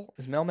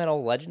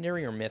 Melmetal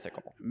legendary or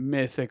mythical?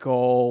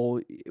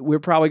 mythical. We're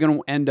probably gonna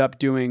end up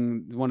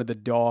doing one of the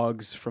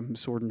dogs from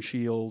Sword and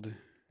Shield.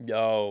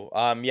 No.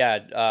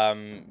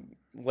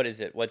 What is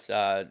it? What's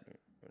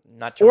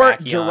not Or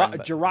Terrakion,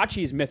 but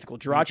Jirachi is mythical.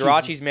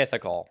 Jirachi's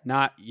mythical.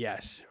 Not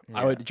yes.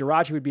 Yeah.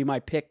 Jirachi would be my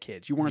pick,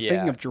 kids. You weren't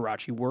thinking of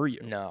Jirachi, were you?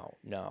 No.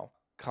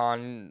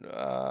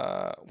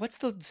 What's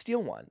the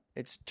steel one?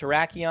 It's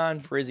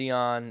Terrakion,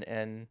 Virizion,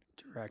 and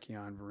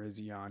Terrakion,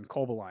 Virizion,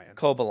 Cobalion.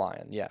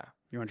 Cobalion. Yeah.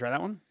 You want to try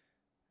that one?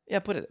 Yeah,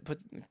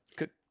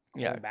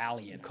 yeah.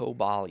 Cobalion.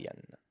 Cobalion.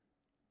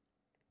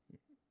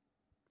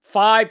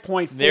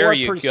 5.4%. There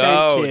you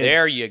go. Kids.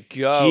 There you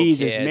go.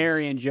 Jesus, kids.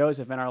 Mary and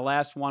Joseph, and our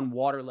last one,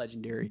 Water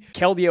Legendary.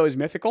 Keldeo is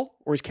mythical,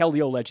 or is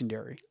Keldeo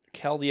legendary?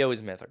 Keldeo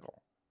is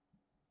mythical.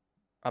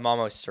 I'm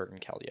almost certain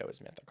Keldeo is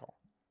mythical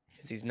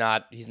because he's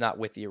not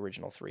with the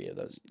original three of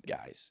those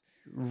guys.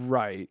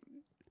 Right.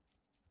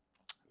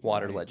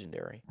 Water Right.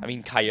 legendary. I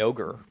mean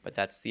Kyogre, but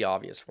that's the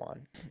obvious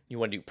one. You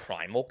want to do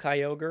Primal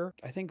Kyogre?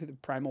 I think the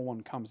primal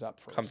one comes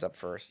up first. Comes up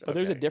first. But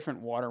there's a okay.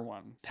 different water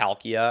one.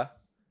 Palkia.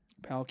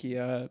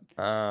 Palkia.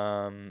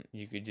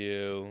 You could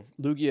do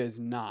Lugia is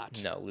not.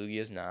 no.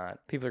 Lugia's not.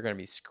 People are going to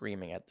be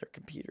screaming at their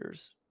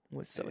computers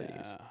with some of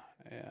these.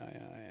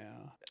 Yeah.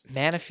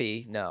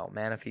 Manaphy, no.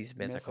 Manaphy's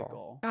mythical.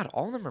 Mythical. God,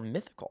 all of them are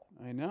mythical.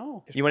 I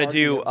know. You wanna There's part of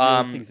do, me that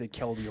really thinks that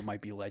Keldeo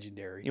might be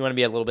legendary. You want to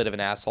be a little bit of an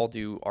asshole?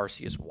 Do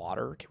Arceus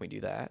Water? Can we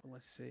do that?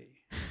 Let's see.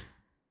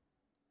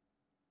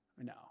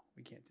 No,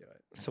 we can't do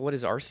it. So what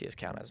does Arceus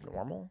count as?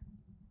 Normal?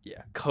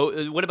 Yeah.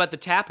 What about the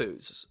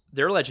Tapus?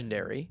 They're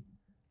legendary.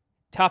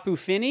 Tapu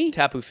Fini?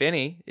 Tapu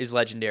Fini is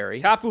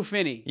legendary. Tapu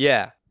Fini.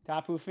 Yeah.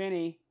 Tapu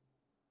Fini.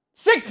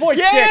 6.6.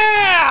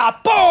 Yeah!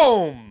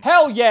 Boom!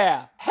 Hell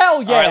yeah.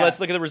 Hell yeah. All right, let's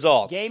look at the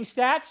results. Game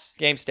stats.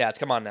 Game stats.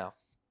 Come on now.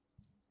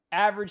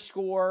 Average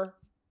score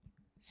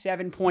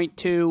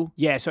 7.2.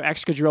 Yeah, so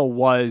Excadrill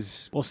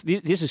was. Well,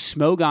 this is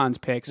Smogon's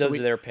pick. So Those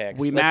are their picks.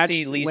 we Let's matched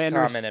see least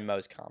Landorus. common and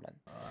most common.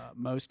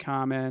 Most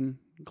common.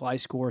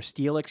 Gliscor,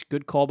 Steelix,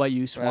 good call by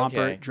you. Swampert,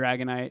 Okay.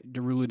 Dragonite,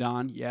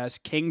 Duruludon, yes.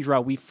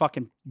 Kingdra, we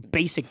fucking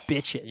basic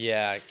bitches.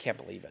 Yeah, I can't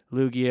believe it.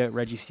 Lugia,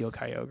 Registeel,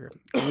 Kyogre.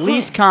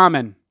 Least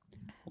common.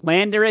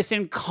 Landorus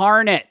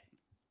Incarnate.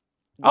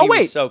 Oh, We were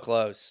wait. so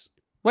close.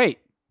 Wait.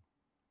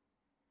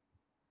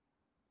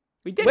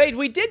 We did it. Wait,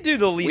 we did do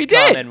the least We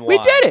did. common one. We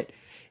did it.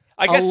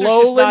 I guess there's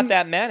just not Alolan-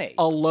 that many.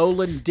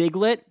 Alolan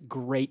Diglett,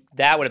 great.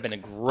 That would have been a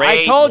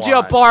great I told you,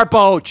 one.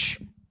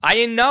 Barboach. I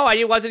didn't know.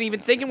 I wasn't even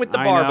thinking with the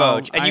I know,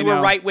 Barboach. And I you were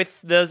know. right with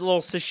the little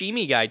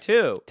sashimi guy,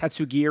 too.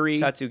 Tatsugiri.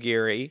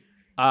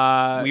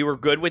 Tatsugiri. We were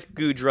good with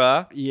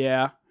Gudra.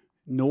 Yeah.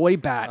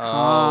 Noibat.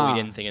 Oh,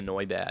 we didn't think of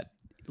Noibat.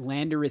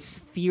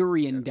 Landorus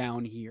Therian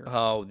down here.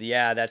 Oh,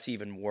 yeah, that's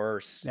even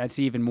worse. That's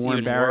even more even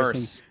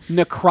embarrassing.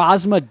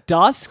 Necrozma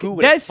Dusk. Who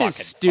would've This is fucking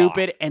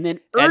stupid. thought? And then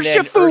And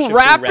then Urshifu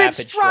Rapid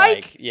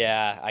Strike.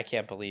 Yeah, I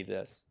can't believe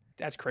this.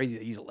 That's crazy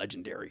that he's a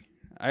legendary.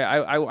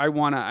 I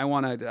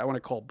wanna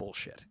call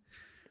bullshit.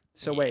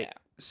 So wait. Yeah.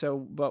 So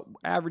but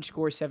average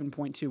score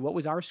 7.2. What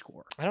was our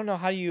score? I don't know.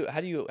 How do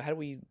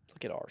we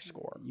look at our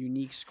score?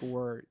 Unique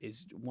score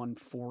is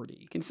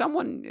 140. Can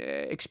someone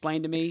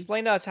explain to me?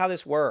 Explain to us how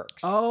this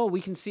works. Oh, we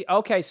can see.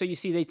 Okay, so you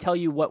see, they tell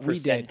you what we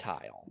did.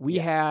 Percentile. We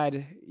Yes.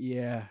 had,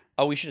 yeah.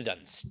 Oh, we should have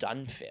done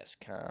Stunfisk,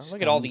 huh?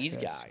 Look at all these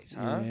Stunfisk. guys,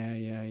 huh?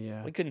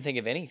 Yeah. We couldn't think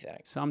of anything.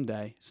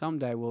 Someday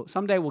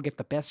we'll get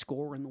the best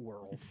score in the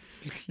world.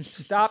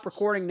 Stop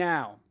recording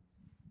now.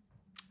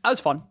 That was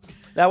fun.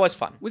 That was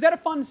fun. Was that a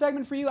fun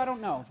segment for you? I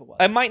don't know if it was.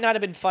 It might not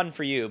have been fun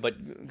for you,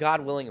 but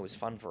God willing, it was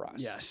fun for us.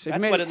 Yes.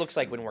 That's what it looks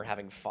like when we're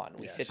having fun.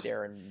 We Yes. sit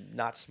there and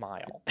not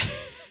smile.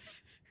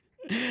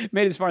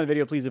 Made it this far in the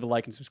video, please leave a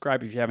like and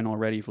subscribe if you haven't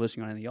already. If you're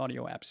listening on any of the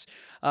audio apps,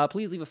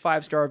 please leave a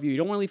 5-star review. You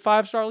don't want to leave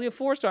 5-star, leave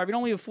a 4-star. If you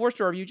don't leave a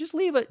 4-star review, just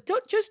leave a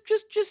just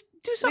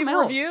do something Leave a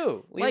else.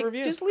 review. Leave a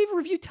review. Just leave a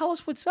review. Tell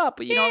us what's up.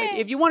 But you know,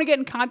 if you want to get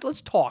in contact, let's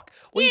talk.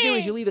 What you do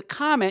is you leave a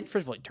comment.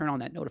 First of all, you turn on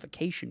that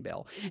notification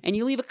bell, and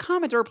you leave a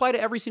comment or reply to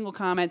every single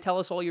comment. Tell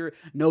us all your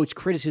notes,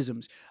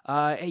 criticisms.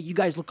 Hey, you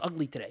guys look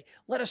ugly today.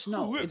 Let us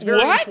know. It's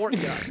very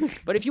important.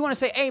 But if you want to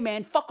say, hey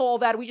man, fuck all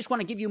that. We just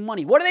want to give you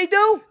money. What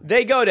do?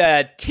 They go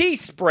to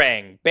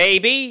Teespring,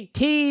 baby.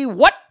 T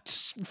what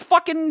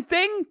fucking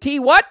thing? T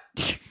what?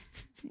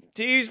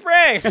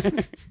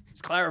 Teespring.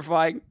 It's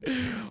clarifying.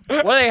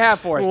 What do they have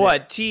for us?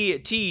 What?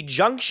 T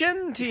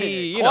Junction?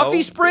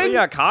 Coffee Spring?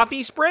 Yeah,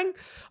 Coffee Spring.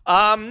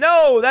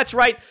 No, that's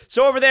right.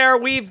 So over there,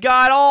 we've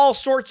got all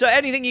sorts of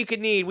anything you could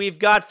need. We've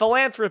got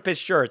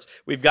philanthropist shirts.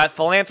 We've got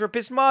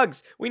philanthropist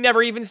mugs. We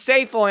never even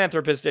say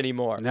philanthropist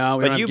anymore. No,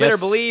 we but don't you have better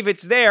guests. believe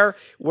it's there.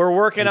 We're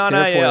working on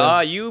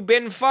a you've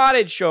been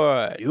fotted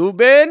shirt. You've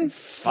been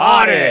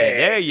Fotted.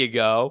 There you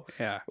go.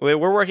 Yeah. We're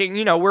working.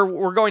 You know,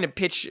 we're going to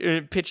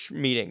pitch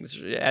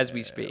meetings as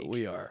we speak.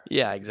 We are.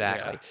 Yeah,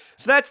 exactly. Yeah.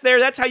 So that's there.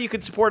 That's how you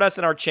can support us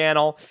in our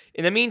channel.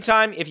 In the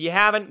meantime, if you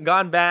haven't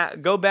gone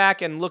back, go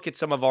back and look at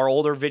some of our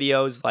older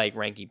videos like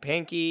Ranky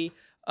Panky.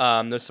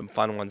 There's some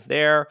fun ones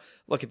there.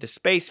 Look at the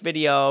space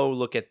video.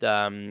 Look at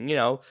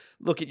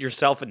look at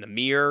yourself in the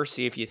mirror.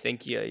 See if you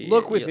think you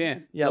Look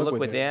within. Yeah, Look look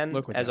within.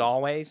 within. As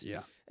always.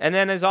 Yeah. And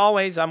then as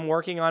always, I'm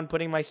working on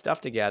putting my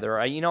stuff together.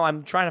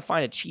 I'm trying to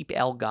find a cheap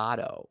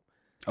Elgato.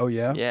 Oh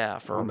yeah. Yeah,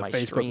 for On the my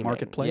Facebook streaming.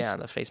 Marketplace? Yeah, on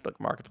the Facebook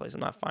Marketplace. I'm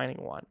not finding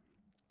one.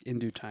 In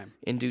due time.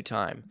 In due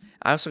time.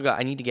 I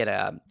need to get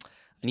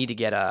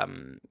a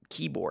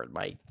keyboard.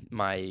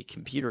 My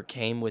computer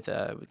came with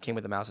a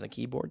mouse and a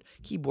keyboard.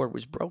 Keyboard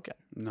was broken.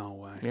 No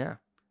way. Yeah.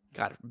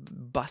 Got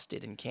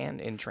busted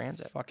in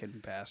transit. Fucking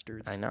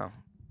bastards. I know.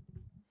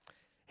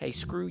 Hey,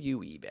 screw you,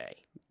 eBay.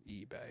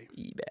 eBay.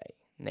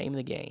 Name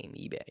the game,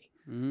 eBay.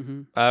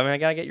 Mm-hmm. I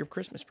gotta get your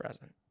Christmas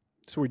present.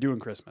 So we're doing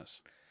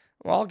Christmas.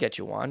 Well, I'll get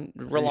you one.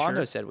 you Rolando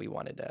sure? said we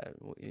wanted to.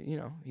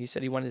 He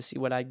said he wanted to see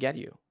what I'd get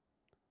you.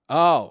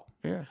 Oh.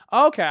 Yeah.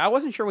 Okay. I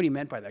wasn't sure what he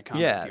meant by that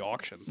comment. Yeah. The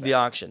auction thing. The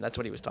auction. That's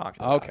what he was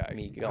talking about. Okay.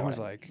 Me I going was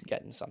like-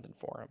 getting something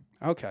for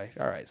him. Okay.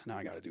 All right. So now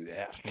I got to do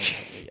that.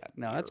 Yeah.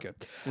 No, that's good.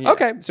 Yeah.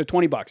 Okay. So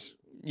 $20.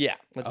 Yeah.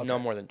 That's no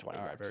Okay. more than 20.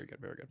 All right. bucks. Very good.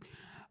 Very good.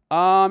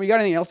 You got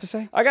anything else to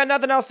say? I got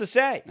nothing else to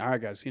say. All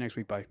right, guys. See you next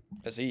week. Bye.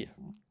 I see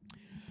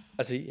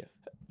you.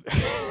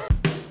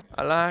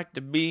 I like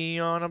to be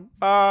on a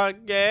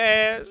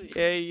podcast.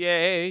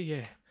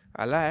 Yeah.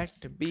 I like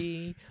to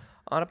be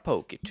on a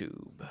pokey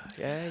tube.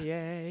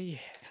 Yeah.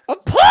 A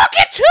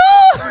pocket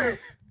tube.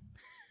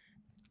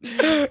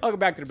 Welcome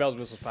back to the Bells and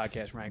Whistles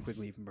podcast. Ryan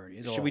Quigley and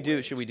Bernie. Should we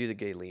do the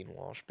Galen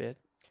Walsh bit?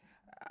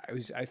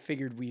 I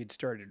figured we had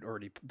started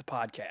already the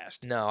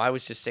podcast. No, I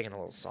was just singing a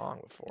little song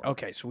before.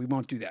 Okay, so we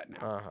won't do that now.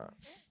 Uh-huh.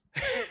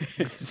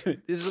 So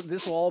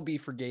this will all be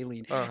for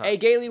Galen. Uh-huh. Hey,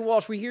 Galen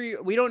Walsh, we hear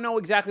you. We don't know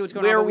exactly what's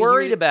going on. We're but we hear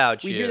worried that-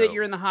 about We you. hear that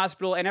you're in the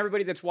hospital, and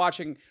everybody that's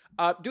watching,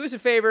 do us a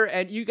favor,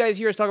 and you guys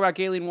hear us talk about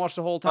Galen Walsh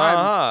the whole time.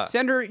 Uh-huh.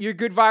 Send her your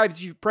good vibes.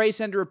 If you pray,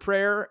 send her a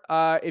prayer.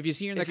 If you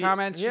see her in the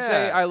comments, just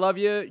say, yeah. I love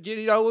you.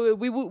 You know,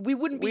 we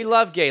wouldn't be... We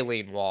love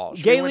Galen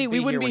Walsh. Galen, we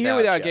wouldn't be here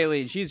without you.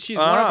 Galen. She's one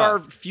of our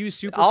few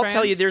super I'll fans.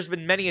 tell you, there's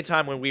been many a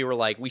time when we were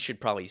like, we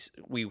should probably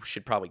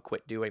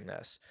quit doing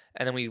this,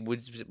 and then we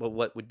would. Well,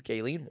 what would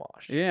Galen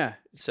Walsh? Yeah.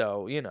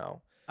 So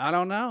I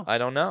don't know. I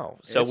don't know.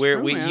 So It's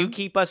true, you man.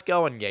 keep us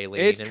going,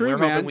 Galen. It's and true, we're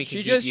man. hoping we can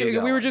She keep just, you we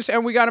going. were just,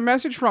 and we got a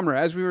message from her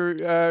as we were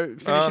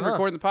finishing Uh-huh.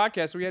 recording the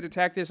podcast, so we had to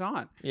tack this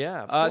on.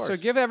 Yeah. Of course.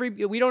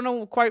 So we don't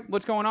know quite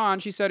what's going on.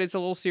 She said it's a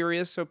little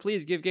serious, so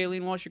please give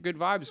Galen Walsh your good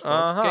vibes, folks.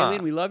 Uh-huh.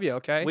 Galen, we love you.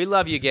 Okay. we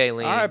love you,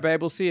 Galen. All right,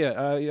 babe. We'll see you. You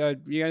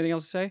got anything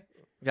else to say?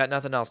 Got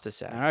nothing else to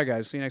say. All right,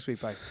 guys. See you next week.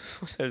 Bye.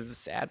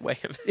 Sad way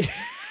of.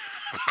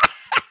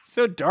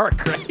 So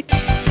dark, right?